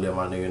gonna go and let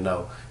my nigga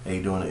know that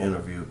he doing the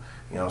interview.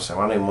 You know what I'm saying?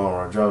 My name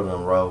MoMo. I drove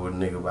them road with a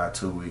nigga about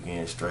 2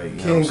 weekends straight. You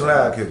know King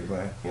Cloud kick, man. You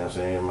know what I'm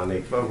saying? My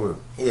nigga. Fuck with.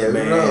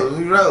 Yeah,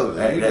 we rode.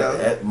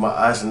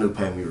 That's a new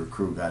PaeMe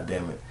recruit. God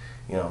damn it.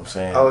 You know what I'm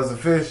saying? Oh, it's a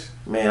fish?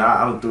 Man,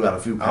 I threw out a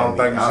few PaeMe. I don't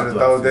think you should have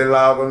thrown that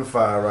log on the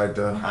fire right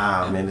there.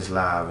 Ah, man, it's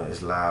live.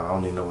 It's live. I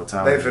don't even know what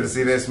time They it is. finna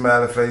see that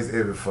smiling face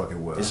every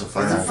fucking well. It's a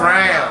frown. It's a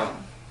frown.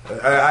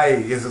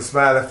 Hey, it's a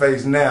smiling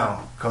face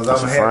now, cause I'm a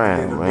happy frown,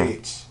 in the man.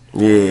 bitch.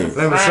 Yeah.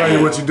 Let me show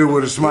you what you do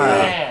with a smile.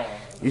 Yeah.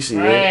 You see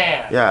it?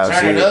 Yeah, I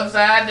see Turn it it.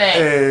 upside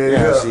down.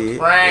 Yeah, I see it.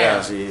 Frown. Yeah,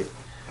 I see it.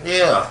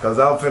 Yeah. Cause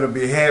I'm finna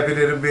be happy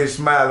that the bitch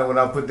smiling when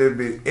I put that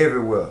bitch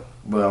everywhere.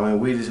 But I mean,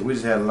 we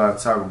just had a lot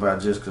to talk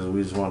about just because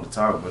we just wanted to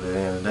talk. But at the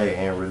end of the day,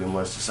 ain't really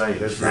much to say.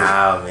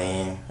 Nah,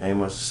 man. Ain't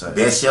much to say.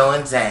 Best show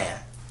in town.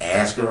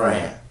 Ask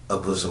around. Or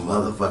put some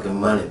motherfucking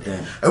money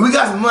down. And we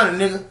got some money,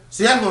 nigga.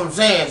 See, that's what I'm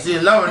saying. See,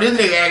 Lauren, this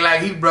nigga act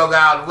like he broke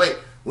all the way.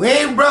 We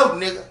ain't broke,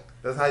 nigga.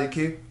 That's how you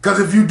keep? Cause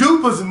if you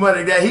do put some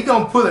money down, he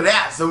gonna pull it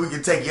out so we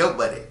can take your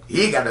money.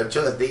 He ain't got no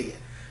choice then.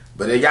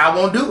 But if y'all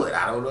won't do it,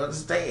 I don't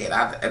understand.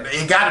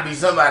 It gotta be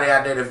somebody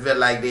out there that feel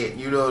like that.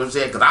 You know what I'm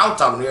saying? Cause I was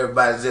talking to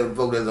everybody that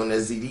folks that's on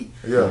that CD.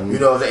 Yeah. You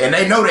know what I'm saying? And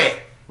they know that.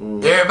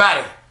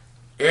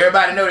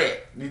 Everybody know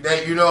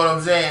that. You know what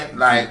I'm saying?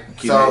 Like,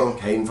 Keep so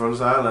hating from the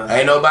sideline.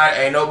 ain't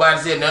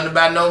nobody said nothing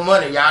about no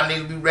money. Y'all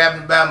niggas be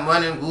rapping about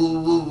money,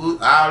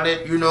 all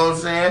that. You know what I'm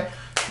saying?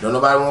 Don't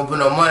nobody want to put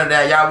no money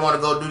down. Y'all want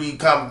to go do these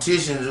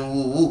competitions and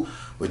woo.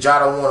 But y'all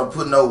don't want to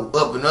put no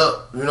up and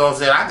up. You know what I'm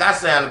saying? I got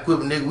sound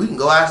equipment, nigga. We can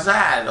go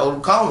outside over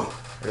the corner.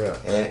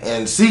 Yeah.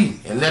 And see.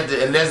 And let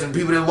some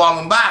people that's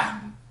walking by.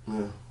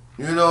 Yeah.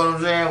 You know what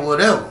I'm saying?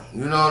 Whatever.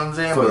 You know what I'm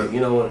saying? Fuck But it. You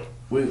know what?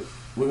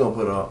 We're going to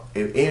put on,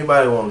 if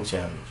anybody want to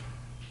challenge,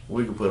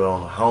 we can put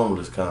on a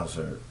homeless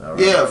concert. All right?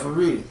 yeah, for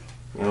real.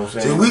 You know what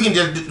I'm See, saying? we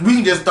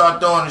can just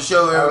start throwing the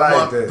show every like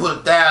month, that.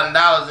 put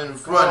 $1,000 in the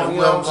front, and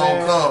You know whoever what I'm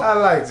gonna come. I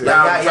like that.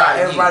 Y'all try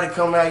to everybody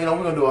come out. You know,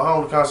 we're going to do a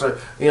homeless concert.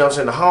 You know what I'm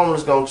saying? The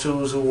homeless going to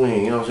choose who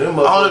win. You know what I'm saying?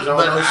 Them All motherfuckers but don't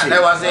know that's shit.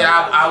 why I said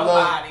I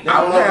want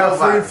Have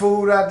free nobody.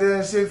 food out there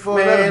and shit for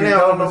Man, them. they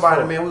don't know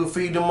nobody, man. We'll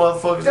feed them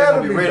motherfuckers. They're That'll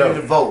going to be be ready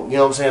dope. to vote. You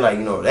know what I'm saying? Like,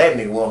 you know, that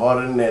nigga went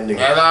harder than that nigga.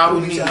 That's all we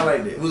We'll beat need. y'all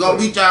like that. We gonna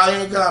beat y'all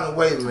any kind of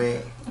way,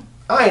 man.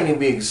 I ain't even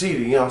being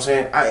conceited, you know what I'm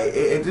saying?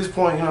 At this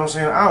point, you know what I'm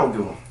saying? I don't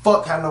give a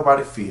fuck how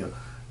nobody feel.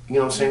 You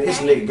know what I'm saying? It's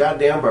a nigga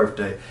goddamn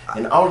birthday.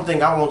 And the only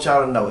thing I want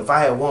y'all to know, if I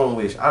had one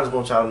wish, I just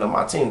want y'all to know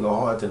my team go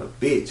hard than a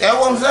bitch. That's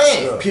what I'm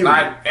saying. Period.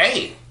 Like,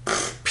 hey,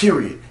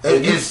 Period.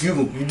 It's-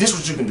 This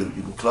what you can do.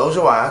 You can close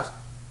your eyes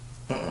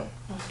and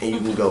you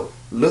can go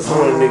look for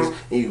one of the niggas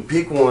and you can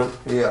pick one.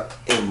 yeah.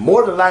 And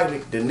more than likely,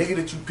 the nigga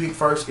that you pick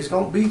first is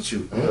gonna beat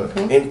you.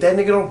 And if that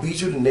nigga don't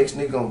beat you, the next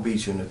nigga gonna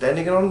beat you. And if that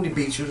nigga don't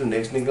beat you, the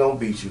next nigga gonna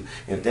beat you.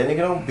 And if that nigga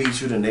don't beat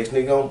you, the next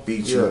nigga gonna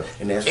beat you. Yeah.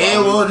 And that's why It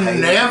we will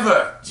pay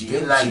never GMG.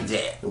 get like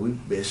that. And we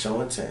best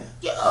show in town.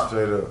 Yeah,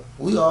 Straight up.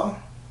 we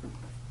are.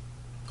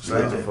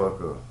 Straight the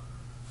fuck up.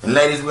 And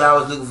ladies, we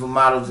always looking for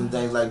models and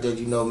things like that.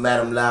 You know,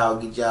 Madam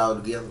Loud, get y'all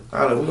together.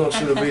 Alright, we're gonna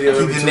shoot a video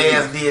Keep every your 2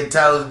 nails weeks. did,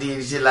 toes did,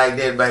 and shit like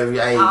that, baby.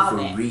 I All ain't for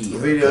that. real. A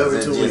video every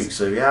Cause 2 it just- weeks.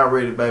 So y'all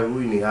ready, baby?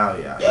 We need all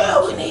y'all.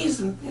 Yeah, we need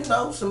some,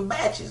 some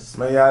batches.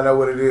 Man, y'all know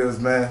what it is,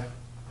 man.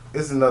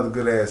 It's another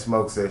good ass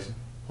smoke session.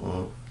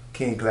 Mhm.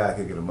 King Cloud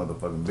can get a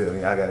motherfucking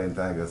building. I got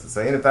anything else to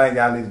say. Anything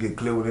y'all need to get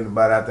clear with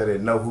anybody out there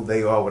that know who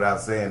they are without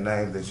saying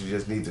names that you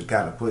just need to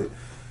kind of put,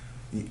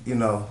 you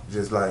know,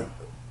 just like,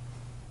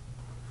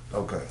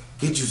 okay.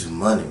 Get you some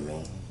money,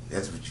 man.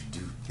 That's what you do.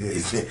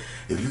 Yeah.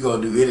 If you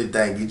gonna do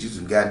anything, get you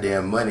some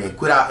goddamn money and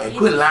quit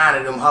quit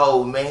lying to them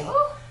hoes, man.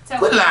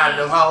 Quit lying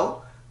to them hoes.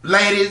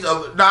 Ladies, some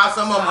of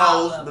them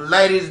hoes, but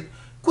ladies,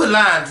 quit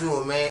lying to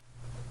them, man.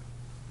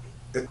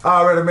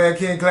 Alrighty, man.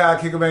 King Cloud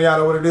Kicker, man. Y'all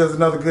know what it is.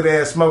 Another good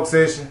ass smoke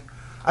session.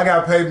 I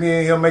got PaeMe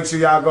in here. Make sure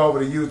y'all go over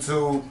to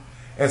YouTube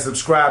and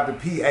subscribe to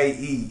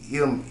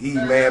PaeMe,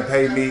 man.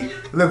 PaeMe.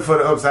 Look for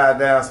the upside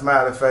down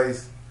smiley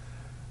face.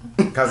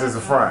 Cause it's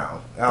a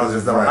frown. I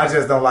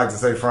just don't like to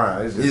say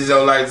frown. It's He just, just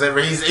don't like to say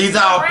he's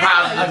all I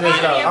positive.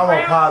 just don't. I'm a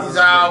He's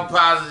positive. all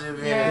positive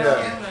in it.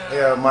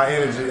 Yeah, my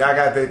energy. I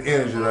got that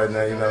energy right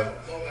now, you know.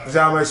 But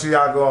y'all make sure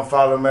y'all go and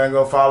follow, man.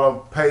 Go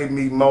follow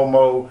PaeMe,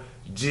 MoMo,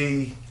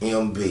 GMB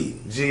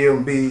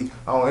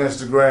on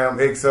Instagram,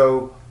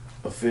 XO.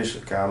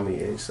 Official, call me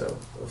XO.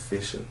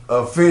 Official.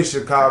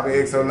 Official, call me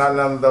XO. Not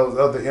none of those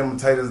other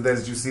imitators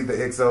that you see the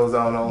XOs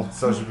on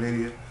social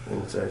media.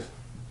 Invitation.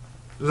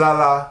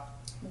 La.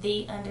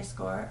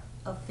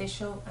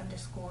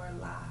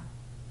 _official_live.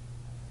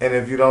 And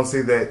if you don't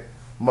see that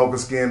mocha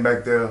skin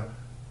back there,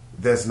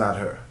 that's not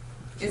her.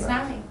 It's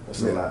not me.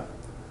 That's a lie.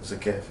 It's a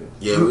catfish.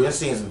 Yeah, we done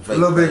seen some fake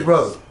Little big things.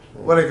 brother.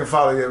 Where they can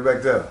follow you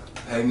back there?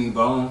 PaeMe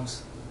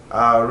Bones.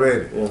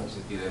 Already. Yeah.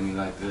 Just get at me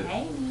like that.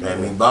 Hey. I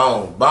mean,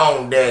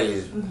 Bone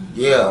Daddies.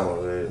 Yeah.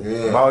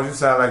 Yeah. Bones, you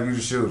sound like you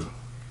the shooter.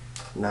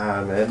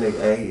 Nah, man, that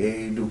nigga,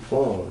 he do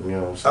porn. You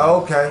know what I'm saying?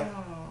 Oh, okay.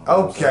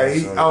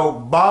 Okay. Oh,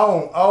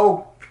 Bone.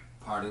 Oh.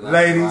 Like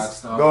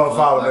ladies, go and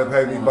follow that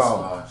PaeMe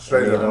Bone.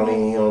 Straight up.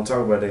 Don't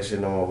talk about that shit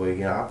no more. But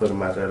you know, I put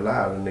him out there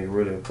live. The nigga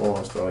really a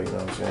porn star. You know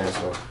what I'm saying?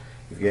 So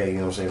if you know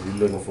what I'm saying, if you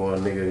looking for a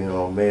nigga, you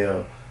know,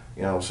 male,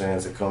 you know what I'm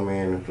saying, to come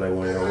in and play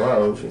one of your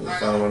roles, you can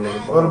find my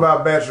nigga. What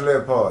about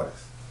bachelorette parties?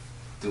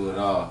 Do it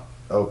all.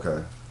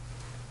 Okay.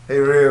 He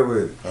real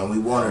with it. And we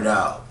want it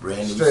out.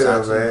 Brand new straight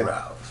up, socks man. and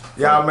brows.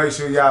 Y'all make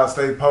sure y'all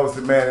stay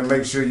posted, man, and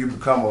make sure you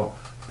become a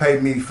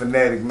PaeMe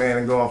fanatic, man,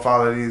 and go and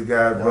follow these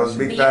guys, bro.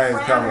 Big things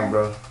coming,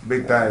 bro.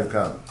 Big things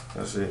coming.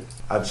 That's it.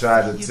 I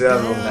tried to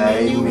tell them,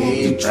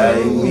 PaeMe,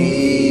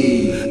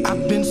 PaeMe.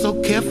 I've been so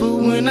careful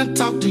when I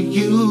talk to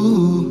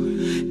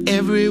you.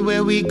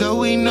 Everywhere we go,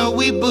 we know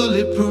we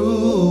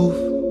bulletproof.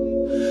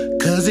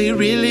 Cause it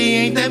really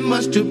ain't that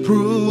much to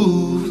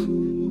prove.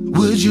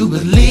 Would you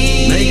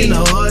believe? Making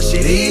the hard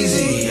shit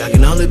easy. I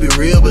can only be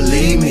real,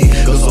 believe me.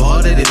 Go so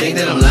hard that they think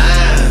that I'm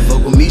lying.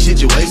 Fuck with me,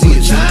 shit, you wasting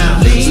your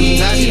time.